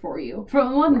find work for you. For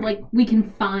one, Right. we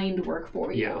can find work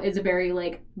for you. Yeah. It's a very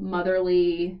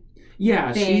motherly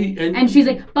yeah, thing. she And she's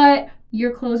like, but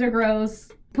your clothes are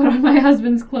gross. Put on my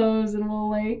husband's clothes, and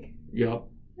we'll Yep.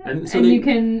 And you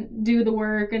can do the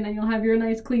work, and then you'll have your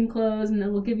nice clean clothes, and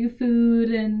then we'll give you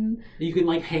food, and you can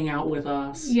hang out with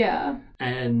us. yeah.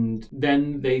 And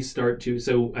then they start to,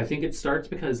 so I think it starts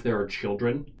because there are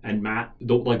children, and Matt,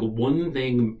 one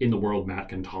thing in the world Matt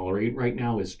can tolerate right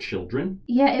now is children.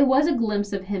 Yeah, it was a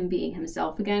glimpse of him being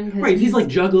himself again. Right, he's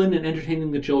juggling and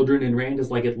entertaining the children, and Rand is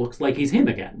it looks like he's him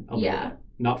again. A little bit.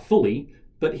 Not fully,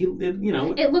 but he's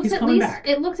coming back.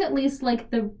 It looks at least like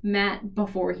the Matt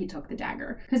before he took the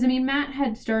dagger. Because, Matt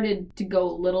had started to go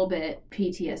a little bit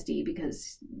PTSD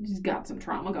because he's got some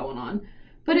trauma going on.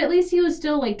 But at least he was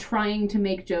still, trying to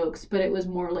make jokes, but it was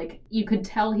more you could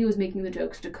tell he was making the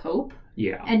jokes to cope.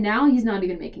 Yeah. And now he's not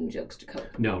even making jokes to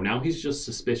cope. No, now he's just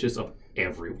suspicious of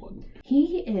everyone.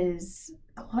 He is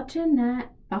clutching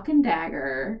that fucking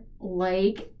dagger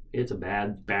It's a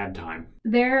bad time.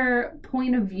 Their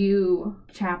point of view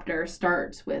chapter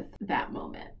starts with that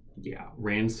moment. Yeah,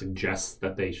 Rand suggests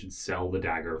that they should sell the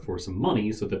dagger for some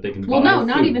money so that they can buy Well, no,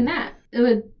 not food. even that.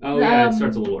 It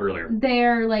starts a little earlier.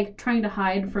 They're trying to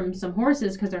hide from some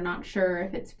horses because they're not sure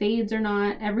if it's fades or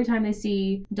not. Every time they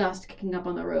see dust kicking up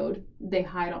on the road, they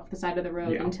hide off the side of the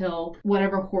road until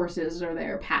whatever horses are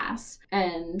there pass.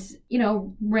 And,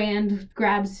 Rand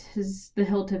grabs the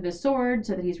hilt of his sword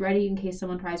so that he's ready in case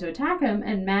someone tries to attack him.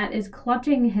 And Matt is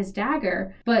clutching his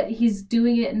dagger, but he's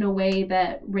doing it in a way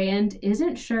that Rand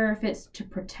isn't sure if it's to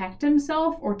protect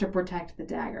himself or to protect the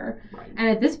dagger. Right. And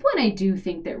at this point, I do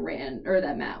think that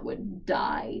that Matt would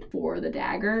die for the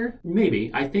dagger. Maybe.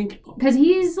 I think... Because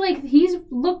he's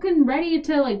looking ready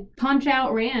to punch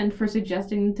out Rand for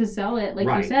suggesting to sell it,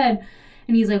 you said.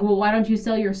 And he's like, well, why don't you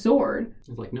sell your sword?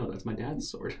 He's like, no, that's my dad's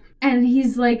sword. And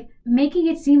he's making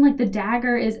it seem like the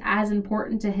dagger is as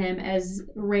important to him as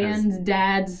Rand's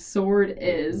dad's sword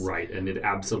is. Right, and it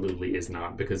absolutely is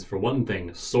not. Because for one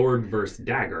thing, sword versus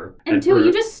dagger. And two,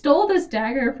 you just stole this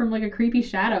dagger from a creepy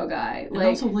shadow guy. And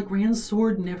also, Rand's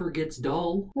sword never gets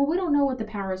dull. Well, we don't know what the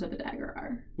powers of the dagger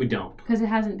are. We don't. Because it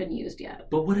hasn't been used yet.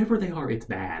 But whatever they are, it's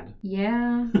bad.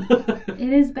 Yeah.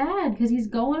 It is bad, because he's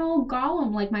going old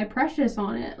Gollum, my precious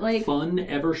on it. Fun,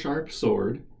 ever-sharp sword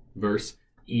versus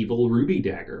evil ruby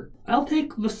dagger. I'll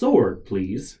take the sword,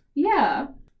 please. Yeah.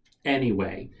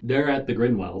 Anyway, they're at the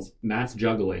Grinwells. Matt's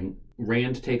juggling.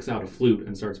 Rand takes out a flute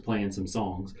and starts playing some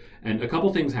songs. And a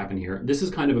couple things happen here. This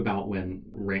is kind of about when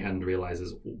Rand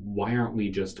realizes, why aren't we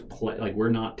just we're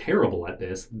not terrible at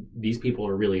this. These people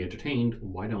are really entertained.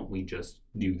 Why don't we just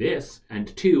do this?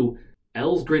 And two,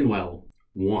 Els Grinwell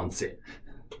wants it.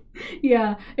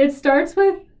 Yeah, it starts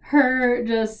with her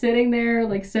just sitting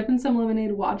there, sipping some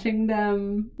lemonade, watching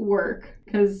them work.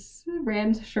 because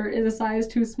Rand's shirt is a size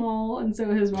too small, and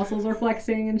so his muscles are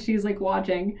flexing, and she's like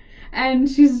watching, and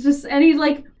he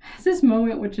like has this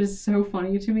moment which is so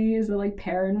funny to me, is that like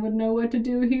Perrin would know what to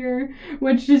do here,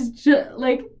 which is just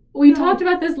like, we talked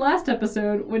about this last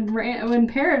episode when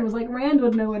Perrin was like, Rand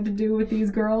would know what to do with these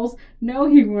girls. No,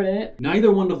 he wouldn't. Neither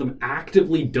one of them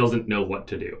actively doesn't know what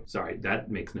to do. Sorry,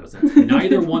 that makes no sense.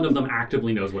 Neither one of them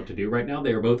actively knows what to do right now.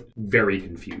 They are both very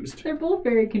confused. They're both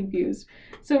very confused.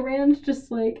 So Rand's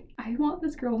just like, I want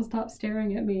this girl to stop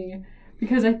staring at me.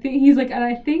 Because I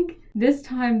think this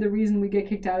time the reason we get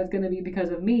kicked out is going to be because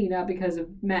of me, not because of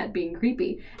Matt being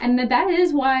creepy. And that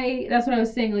is why, that's what I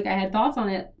was saying, like I had thoughts on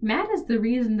it. Matt is the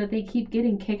reason that they keep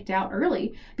getting kicked out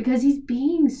early. Because he's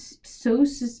being so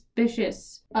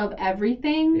suspicious of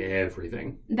everything.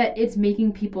 Everything. That it's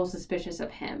making people suspicious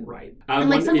of him. Right. And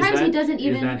like sometimes he doesn't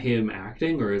even... Is that him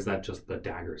acting, or is that just the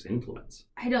dagger's influence?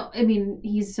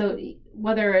 He's so...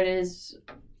 Whether it is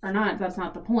or not, that's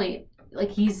not the point. Like,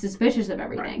 he's suspicious of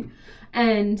everything. Right.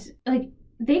 And, like,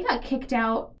 they got kicked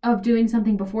out of doing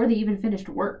something before they even finished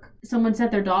work. Someone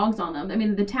set their dogs on them. I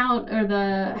mean, the town, or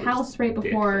the house right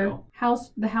before...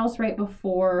 The house right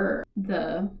before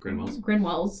the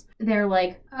Grinwells, they're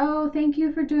like, oh, thank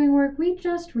you for doing work. We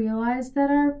just realized that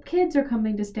our kids are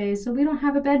coming to stay, so we don't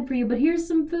have a bed for you, but here's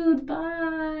some food.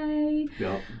 Bye.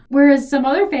 Yep. Whereas some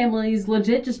other families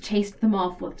legit just chased them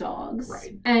off with dogs.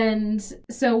 Right. And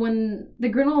so when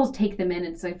the Grinwells take them in,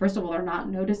 it's like, first of all, they're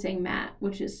not noticing Matt,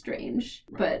 which is strange.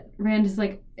 Right. But Rand is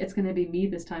like, it's going to be me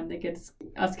this time that gets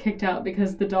us kicked out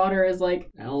because the daughter is like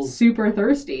super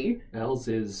thirsty. Els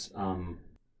is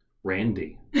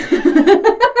Randy.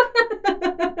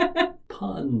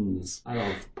 Puns. I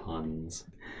love puns.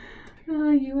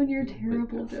 You and your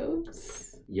terrible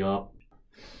jokes. Yup.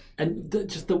 And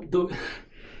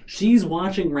she's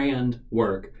watching Rand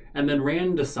work, and then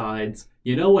Rand decides,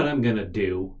 you know what I'm gonna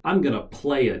do? I'm gonna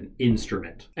play an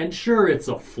instrument. And sure, it's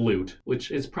a flute,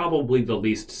 which is probably the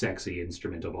least sexy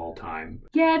instrument of all time.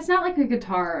 Yeah, it's not like a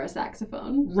guitar or a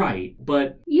saxophone. Right,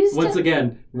 but once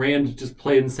again, Rand just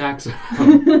playing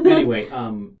saxophone. Anyway,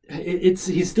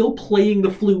 he's still playing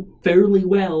the flute fairly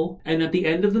well, and at the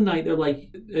end of the night, they're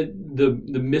like, the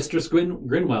Mistress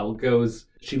Grinwell goes,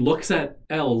 she looks at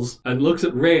Els and looks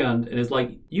at Rand and is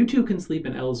like, you two can sleep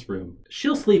in Els' room.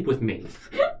 She'll sleep with me.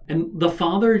 And the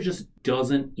father just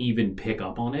doesn't even pick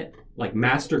up on it. Like,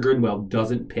 Master Grinwell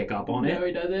doesn't pick up on it. No,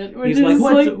 he doesn't. He's like,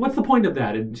 what's the point of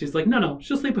that? And she's like, no,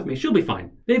 she'll sleep with me. She'll be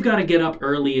fine. They've got to get up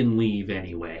early and leave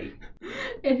anyway.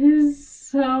 It is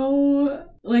so...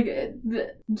 Like,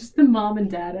 just the mom and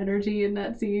dad energy in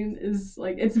that scene is,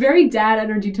 like, it's very dad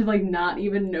energy to, like, not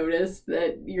even notice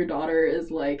that your daughter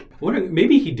is, like...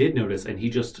 Maybe he did notice, and he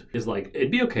just is like,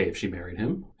 it'd be okay if she married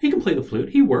him. He can play the flute.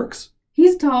 He works.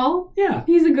 He's tall. Yeah.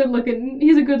 He's a good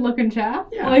looking chap.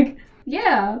 Yeah. Like,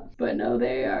 yeah. But no,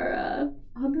 they are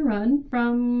on the run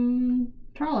from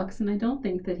Trollocs, and I don't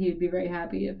think that he would be very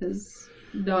happy if his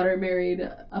daughter married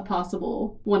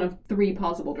one of 3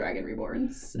 possible Dragon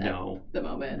Reborns. No. At the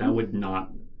moment. That would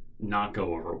not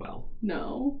go over well.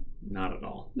 No. Not at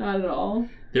all. Not at all.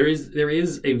 There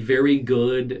is a very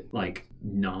good, like,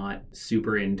 not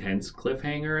super intense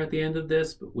cliffhanger at the end of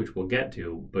this, which we'll get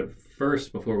to. But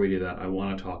first, before we do that, I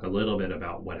want to talk a little bit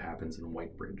about what happens in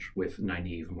Whitebridge with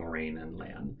Nynaeve, Moiraine, and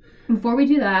Lan. Before we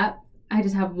do that, I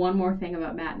just have one more thing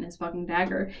about Matt and his fucking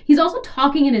dagger. He's also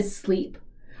talking in his sleep,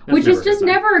 which is just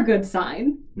never a good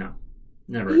sign. No.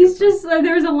 Never. He's just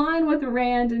there's a line with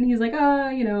Rand, and he's like,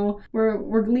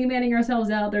 we're glee-manning ourselves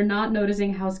out. They're not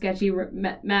noticing how sketchy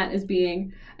Matt is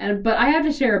being, but I have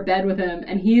to share a bed with him,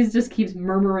 and he just keeps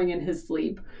murmuring in his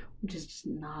sleep, which is just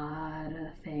not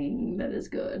a thing that is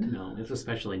good. No, it's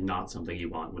especially not something you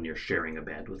want when you're sharing a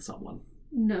bed with someone.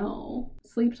 No,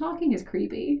 sleep talking is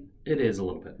creepy. It is a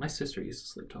little bit. My sister used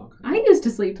to sleep talk. I used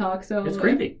to sleep talk, so it's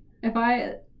creepy. If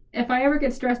I ever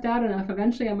get stressed out enough,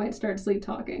 eventually I might start sleep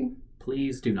talking.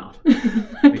 Please do not.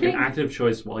 Make an active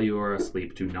choice while you are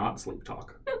asleep to not sleep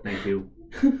talk. Thank you.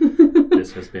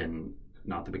 This has been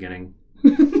not the beginning.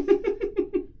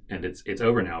 And it's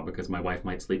over now because my wife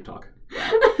might sleep talk.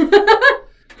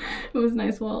 It was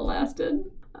nice while it lasted.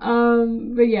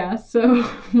 But yeah, so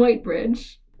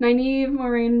Whitebridge. Nynaeve,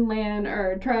 Moiraine, and Lan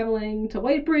are traveling to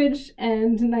Whitebridge,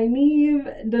 and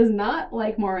Nynaeve does not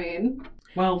like Moiraine.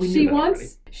 Well, we knew that already.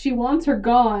 She wants her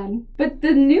gone. But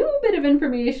the new bit of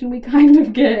information we kind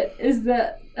of get is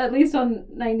that, at least on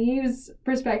Nynaeve's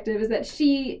perspective, is that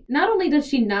she, not only does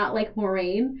she not like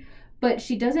Moiraine, but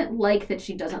she doesn't like that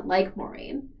she doesn't like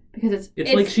Moiraine. Because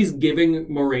it's like she's giving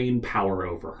Moiraine power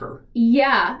over her.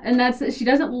 Yeah, and she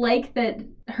doesn't like that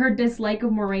her dislike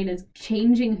of Moraine is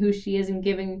changing who she is and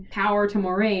giving power to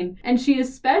Moraine. And she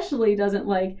especially doesn't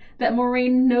like that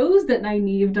Moraine knows that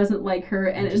Nynaeve doesn't like her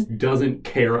and just doesn't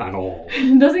care at all.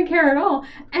 doesn't care at all.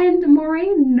 And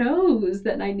Moraine knows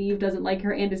that Nynaeve doesn't like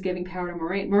her and is giving power to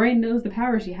Moraine. Moraine knows the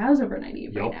power she has over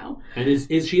Nynaeve right now. And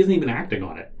she isn't even acting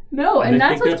on it. No, and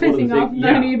that's what's pissing off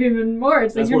Nynaeve even more.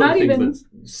 It's like you're not even that's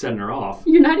setting her off.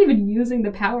 You're not even using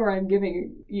the power I'm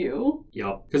giving you.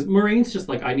 Yep. Because Moraine's just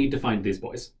like, I need to find these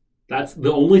boys. That's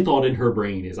the only thought in her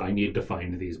brain is I need to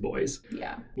find these boys.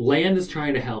 Yeah. Lan is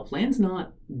trying to help. Lan's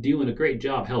not doing a great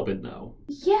job helping though.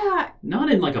 Yeah. Not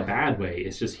in like a bad way.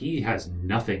 It's just he has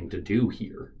nothing to do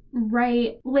here.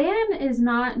 Right. Lan is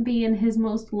not being his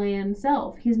most Lan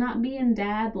self. He's not being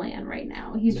dad Lan right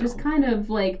now. He's just kind of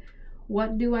like,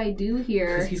 what do I do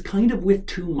here? Because he's kind of with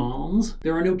two moms.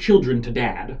 There are no children to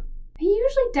dad. He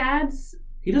usually dads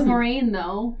he doesn't. Moraine,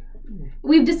 though.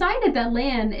 We've decided that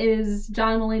Lan is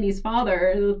John Mulaney's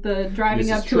father, the driving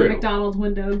up to a McDonald's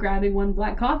window, grabbing one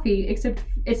black coffee, except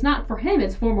it's not for him,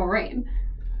 it's for Moraine.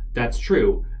 That's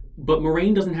true. But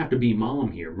Moraine doesn't have to be mom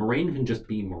here. Moraine can just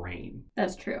be Moraine.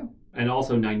 That's true. And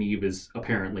also Nynaeve is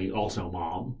apparently also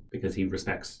mom because he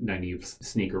respects Nynaeve's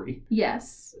sneakery.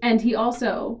 Yes. And he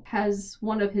also has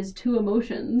one of his two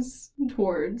emotions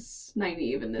towards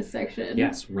Nynaeve in this section.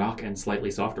 Yes, rock and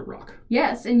slightly softer rock.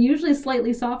 Yes, and usually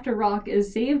slightly softer rock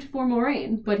is saved for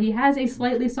Moraine, but he has a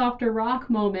slightly softer rock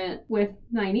moment with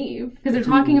Nynaeve because they're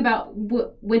talking about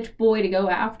which boy to go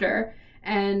after.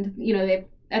 And, you know,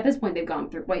 at this point they've gone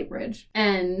through Whitebridge.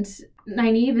 And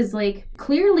Nynaeve is like,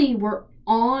 clearly we're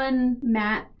on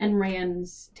Mat and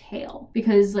Rand's tail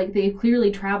because like they've clearly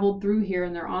traveled through here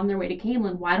and they're on their way to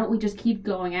Caemlyn. Why don't we just keep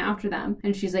going after them?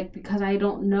 And she's like, because I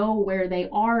don't know where they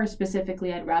are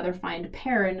specifically. I'd rather find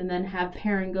Perrin and then have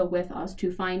Perrin go with us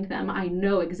to find them. I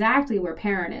know exactly where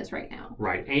Perrin is right now.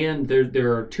 Right, and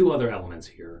there are two other elements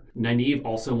here. Nynaeve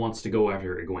also wants to go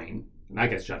after Egwene. And that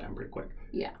gets shut down pretty quick.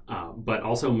 Yeah. But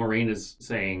also Moraine is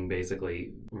saying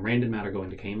basically, Rand and Mat are going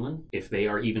to Caemlyn. If they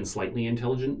are even slightly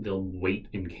intelligent, they'll wait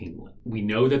in Caemlyn. We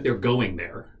know that they're going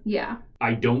there. Yeah.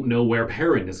 I don't know where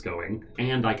Perrin is going,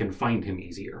 and I can find him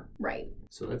easier. Right.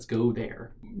 So let's go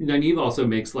there. Nynaeve also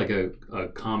makes like a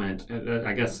comment,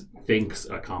 I guess thinks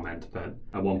a comment that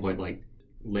at one point like,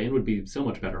 Lan would be so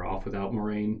much better off without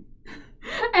Moraine.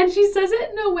 And she says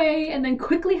it in a way and then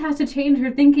quickly has to change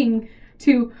her thinking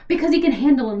to because he can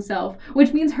handle himself,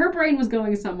 which means her brain was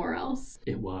going somewhere else.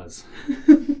 It was.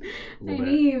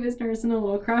 Nynaeve is nursing a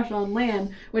little crush on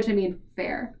Lan, which I mean,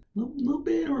 fair. Little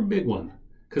bit or a big one?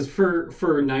 Because for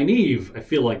Nynaeve, I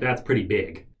feel like that's pretty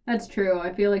big. That's true.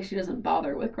 I feel like she doesn't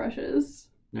bother with crushes.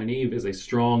 Nynaeve is a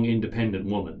strong, independent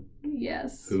woman.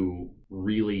 Yes. Who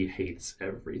really hates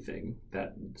everything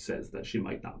that says that she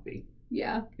might not be.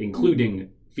 Yeah. Including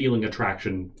feeling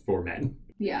attraction for men.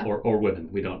 Yeah. Or women.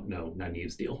 We don't know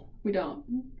Nynaeve's deal. We don't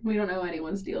know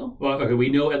anyone's deal. Well, okay, we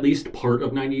know at least part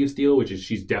of Nynaeve's deal, which is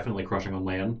she's definitely crushing on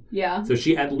Lan. Yeah. So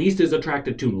she at least is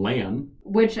attracted to Lan.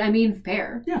 Which, I mean,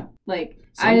 fair. Yeah. Like,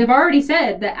 I have already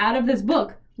said that out of this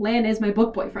book, Lan is my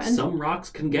book boyfriend. Some rocks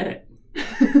can get it.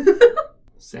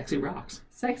 Sexy rocks.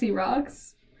 Sexy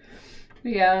rocks.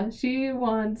 Yeah, she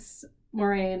wants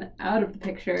Moraine out of the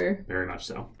picture. Very much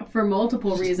so. For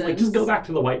multiple reasons. Like, just go back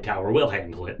to the White Tower. We'll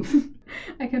handle it.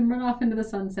 I can run off into the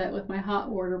sunset with my hot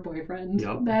water boyfriend.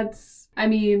 Yep.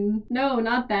 No,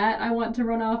 not that. I want to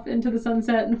run off into the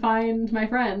sunset and find my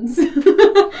friends.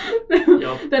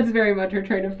 Yep. That's very much her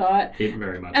train of thought. It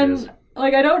very much and, is.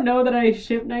 Like, I don't know that I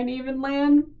ship Nynaeve and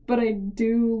Lan, but I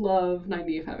do love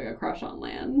Nynaeve having a crush on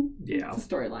Lan. Yeah. It's a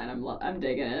storyline. I'm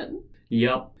digging it.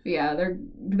 Yep. Yeah,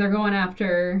 they're going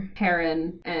after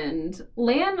Perrin, and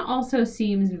Lan also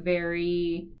seems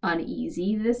very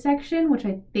uneasy this section, which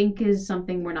I think is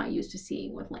something we're not used to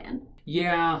seeing with Lan.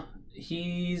 Yeah,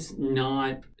 he's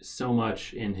not so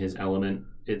much in his element,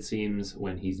 it seems,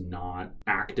 when he's not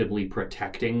actively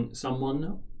protecting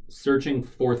someone, searching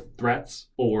for threats,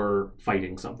 or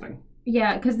fighting something.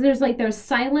 Yeah, because there's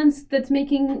silence that's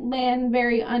making Lan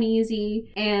very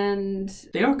uneasy, and...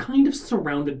 They are kind of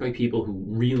surrounded by people who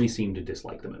really seem to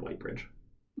dislike them at Whitebridge.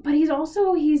 But he's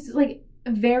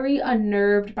very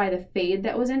unnerved by the Fade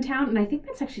that was in town, and I think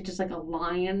that's actually just, a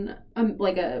line,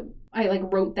 I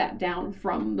wrote that down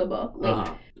from the book.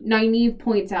 Nynaeve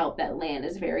points out that Lan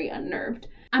is very unnerved.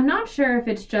 I'm not sure if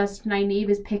it's just Nynaeve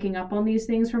is picking up on these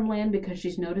things from Lan because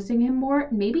she's noticing him more.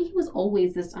 Maybe he was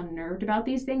always this unnerved about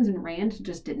these things and Rand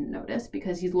just didn't notice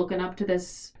because he's looking up to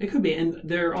this. It could be. And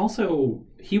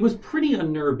he was pretty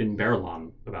unnerved in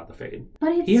Baerlon about the Fade.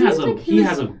 But he has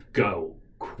a go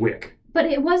quick. But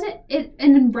it wasn't,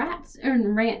 in Rats,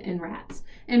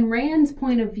 in Rand's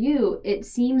point of view, it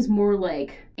seems more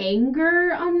like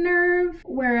anger on Nerve,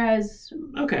 whereas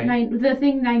Okay. the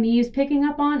thing Nynaeve's picking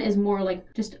up on is more like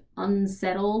just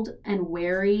unsettled and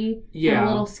wary and Yeah. a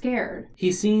little scared.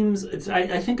 He seems.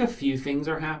 I think a few things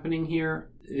are happening here.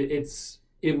 It's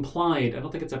implied. I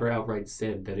don't think it's ever outright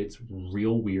said that it's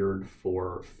real weird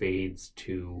for Fades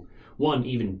to, one,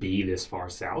 even be this far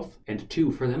south, and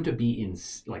two, for them to be in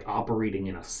like operating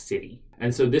in a city.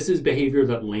 And so this is behavior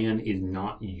that Lan is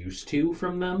not used to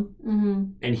from them. Mm-hmm.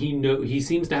 And he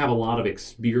seems to have a lot of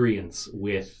experience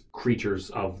with creatures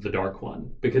of the Dark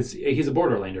One because he's a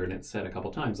Borderlander, and it's said a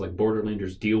couple times like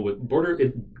Borderlanders deal with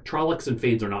Trollocs and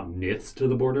Fades are not myths to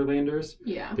the Borderlanders.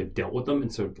 Yeah. They've dealt with them,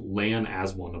 and so Lan,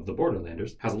 as one of the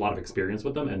Borderlanders, has a lot of experience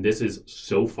with them, and this is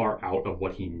so far out of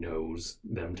what he knows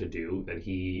them to do that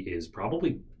he is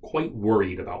probably quite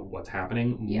worried about what's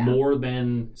happening more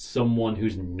than someone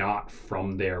who's not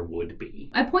from there would be.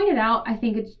 I pointed out, I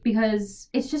think it's because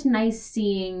it's just nice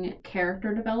seeing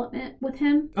character development with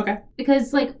him. Okay.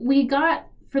 Because, like, we got,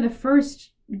 for the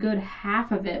first good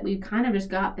half of it, we kind of just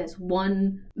got this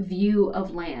one view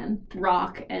of Lan,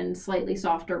 rock and slightly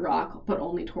softer rock, but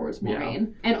only towards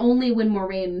Moraine. And only when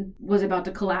Moraine was about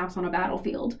to collapse on a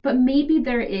battlefield. But maybe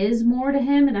there is more to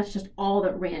him, and that's just all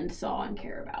that Rand saw and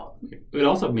cared about. It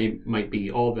also might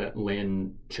be all that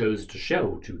Lan chose to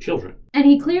show to children. And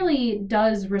he clearly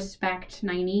does respect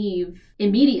Nynaeve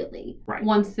immediately. Right.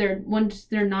 Once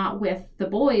they're not with the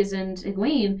boys and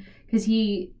Egwene, because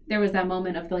there was that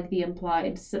moment of like the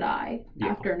implied Sedai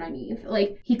after Nynaeve.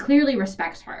 Like, he clearly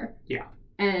respects her. Yeah.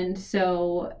 And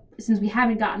so since we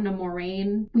haven't gotten a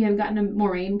Moraine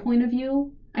point of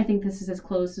view, I think this is as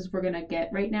close as we're gonna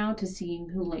get right now to seeing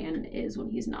who Lan is when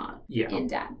he's not in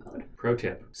dad mode. Pro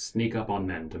tip: sneak up on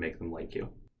men to make them like you.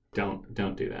 Don't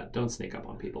do that. Don't sneak up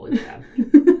on people in dad.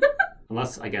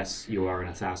 Unless, I guess, you are an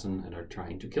assassin and are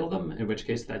trying to kill them, in which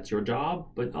case that's your job.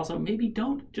 But also, maybe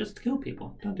don't just kill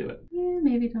people. Don't do it. Yeah,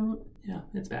 maybe don't. Yeah,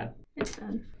 it's bad. It's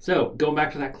bad. So, going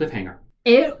back to that cliffhanger.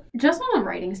 Just on a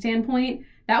writing standpoint,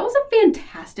 that was a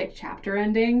fantastic chapter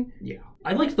ending. Yeah.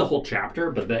 I liked the whole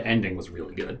chapter, but the ending was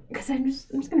really good. Because I'm just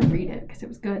going to read it, because it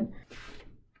was good.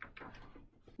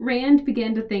 Rand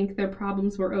began to think their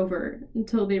problems were over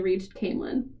until they reached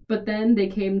Caemlyn. But then they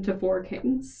came to Four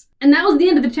Kings. And that was the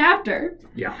end of the chapter.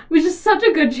 Yeah. Which is such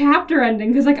a good chapter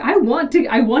ending, because like I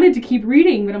wanted to keep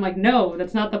reading, but I'm like, no,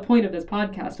 that's not the point of this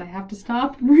podcast. I have to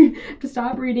stop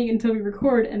reading until we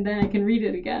record, and then I can read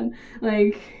it again.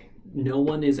 Like, no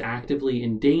one is actively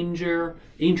in danger.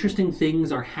 Interesting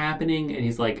things are happening, and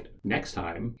he's like, next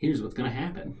time, here's what's gonna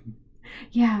happen.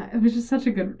 Yeah, it was such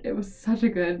a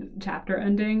good chapter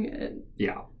ending.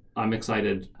 Yeah, I'm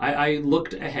excited. I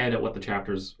looked ahead at what the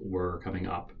chapters were coming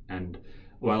up, and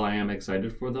while I am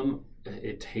excited for them,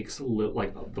 it takes a little,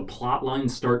 like, the plot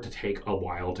lines start to take a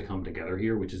while to come together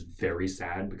here, which is very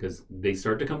sad because they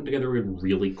start to come together in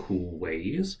really cool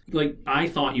ways. Like, I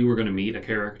thought you were going to meet a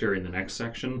character in the next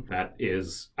section that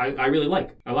is, I really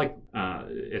like.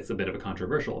 It's a bit of a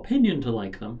controversial opinion to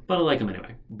like them, but I like them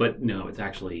anyway. But no, it's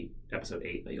actually episode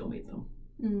 8 that you'll meet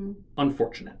them.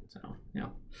 Unfortunate. So,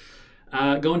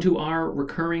 yeah. Going to our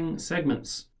recurring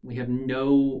segments. We have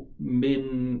no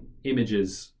Min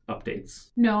images updates.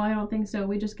 No, I don't think so.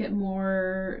 We just get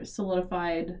more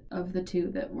solidified of the two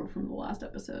that were from the last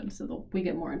episode. So we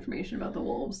get more information about the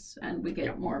wolves, and we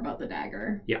get more about the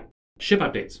dagger. Yeah. Ship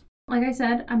updates. Like I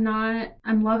said,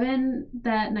 I'm loving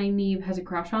that Nynaeve has a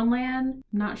crush on Lan.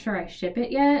 I'm not sure I ship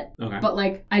it yet. Okay. But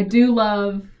like, I do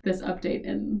love this update.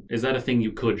 And is that a thing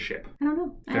you could ship? I don't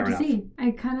know. Fair I have to see.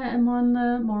 I kind of am on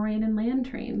the Moraine and Lan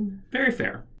train. Very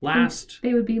fair. Last.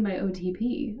 They would be my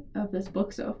OTP of this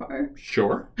book so far.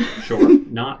 Sure.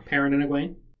 Not Perrin and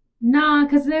Egwene? Nah,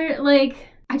 because they're like,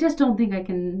 I just don't think I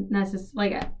can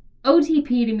necessarily, like,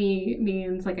 OTP to me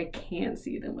means like I can't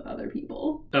see them with other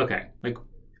people. Okay. Like,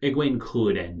 Egwene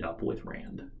could end up with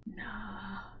Rand.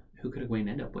 Nah. Who could Egwene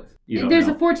end up with? There's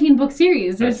a 14-book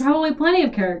series. There's probably plenty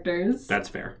of characters. That's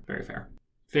fair. Very fair.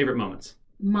 Favorite moments?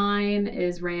 Mine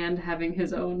is Rand having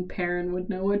his own Perrin would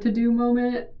know what to do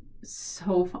moment.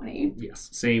 So funny. Yes.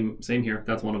 Same here.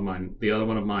 That's one of mine. The other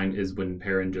one of mine is when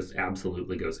Perrin just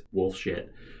absolutely goes wolf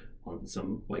shit on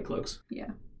some White Cloaks. Yeah.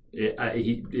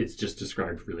 It's just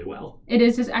described really well. It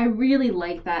is just, I really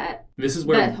like that. This is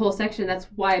where that whole section. That's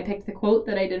why I picked the quote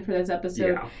that I did for this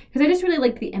episode. Yeah. Because I just really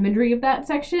liked the imagery of that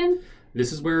section.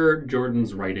 This is where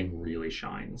Jordan's writing really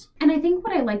shines. And I think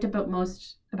what I liked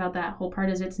most about that whole part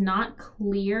is it's not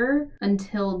clear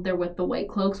until they're with the White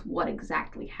Cloaks what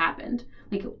exactly happened.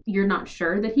 Like, you're not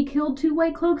sure that he killed 2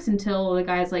 White Cloaks until the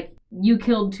guy's like, you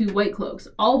killed 2 White Cloaks.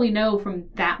 All we know from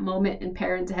that moment in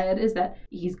Perrin's head is that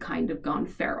he's kind of gone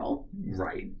feral.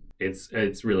 Right.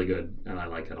 It's really good, and I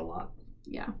like it a lot.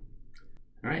 Yeah.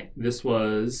 All right. This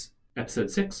was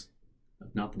episode 6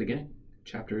 of Not the Beginning,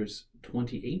 chapters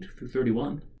 28 through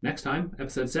 31. Next time,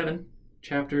 episode 7,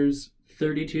 chapters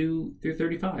 32 through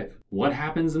 35. What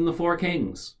happens in the Four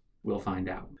Kings? We'll find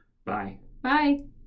out. Bye. Bye.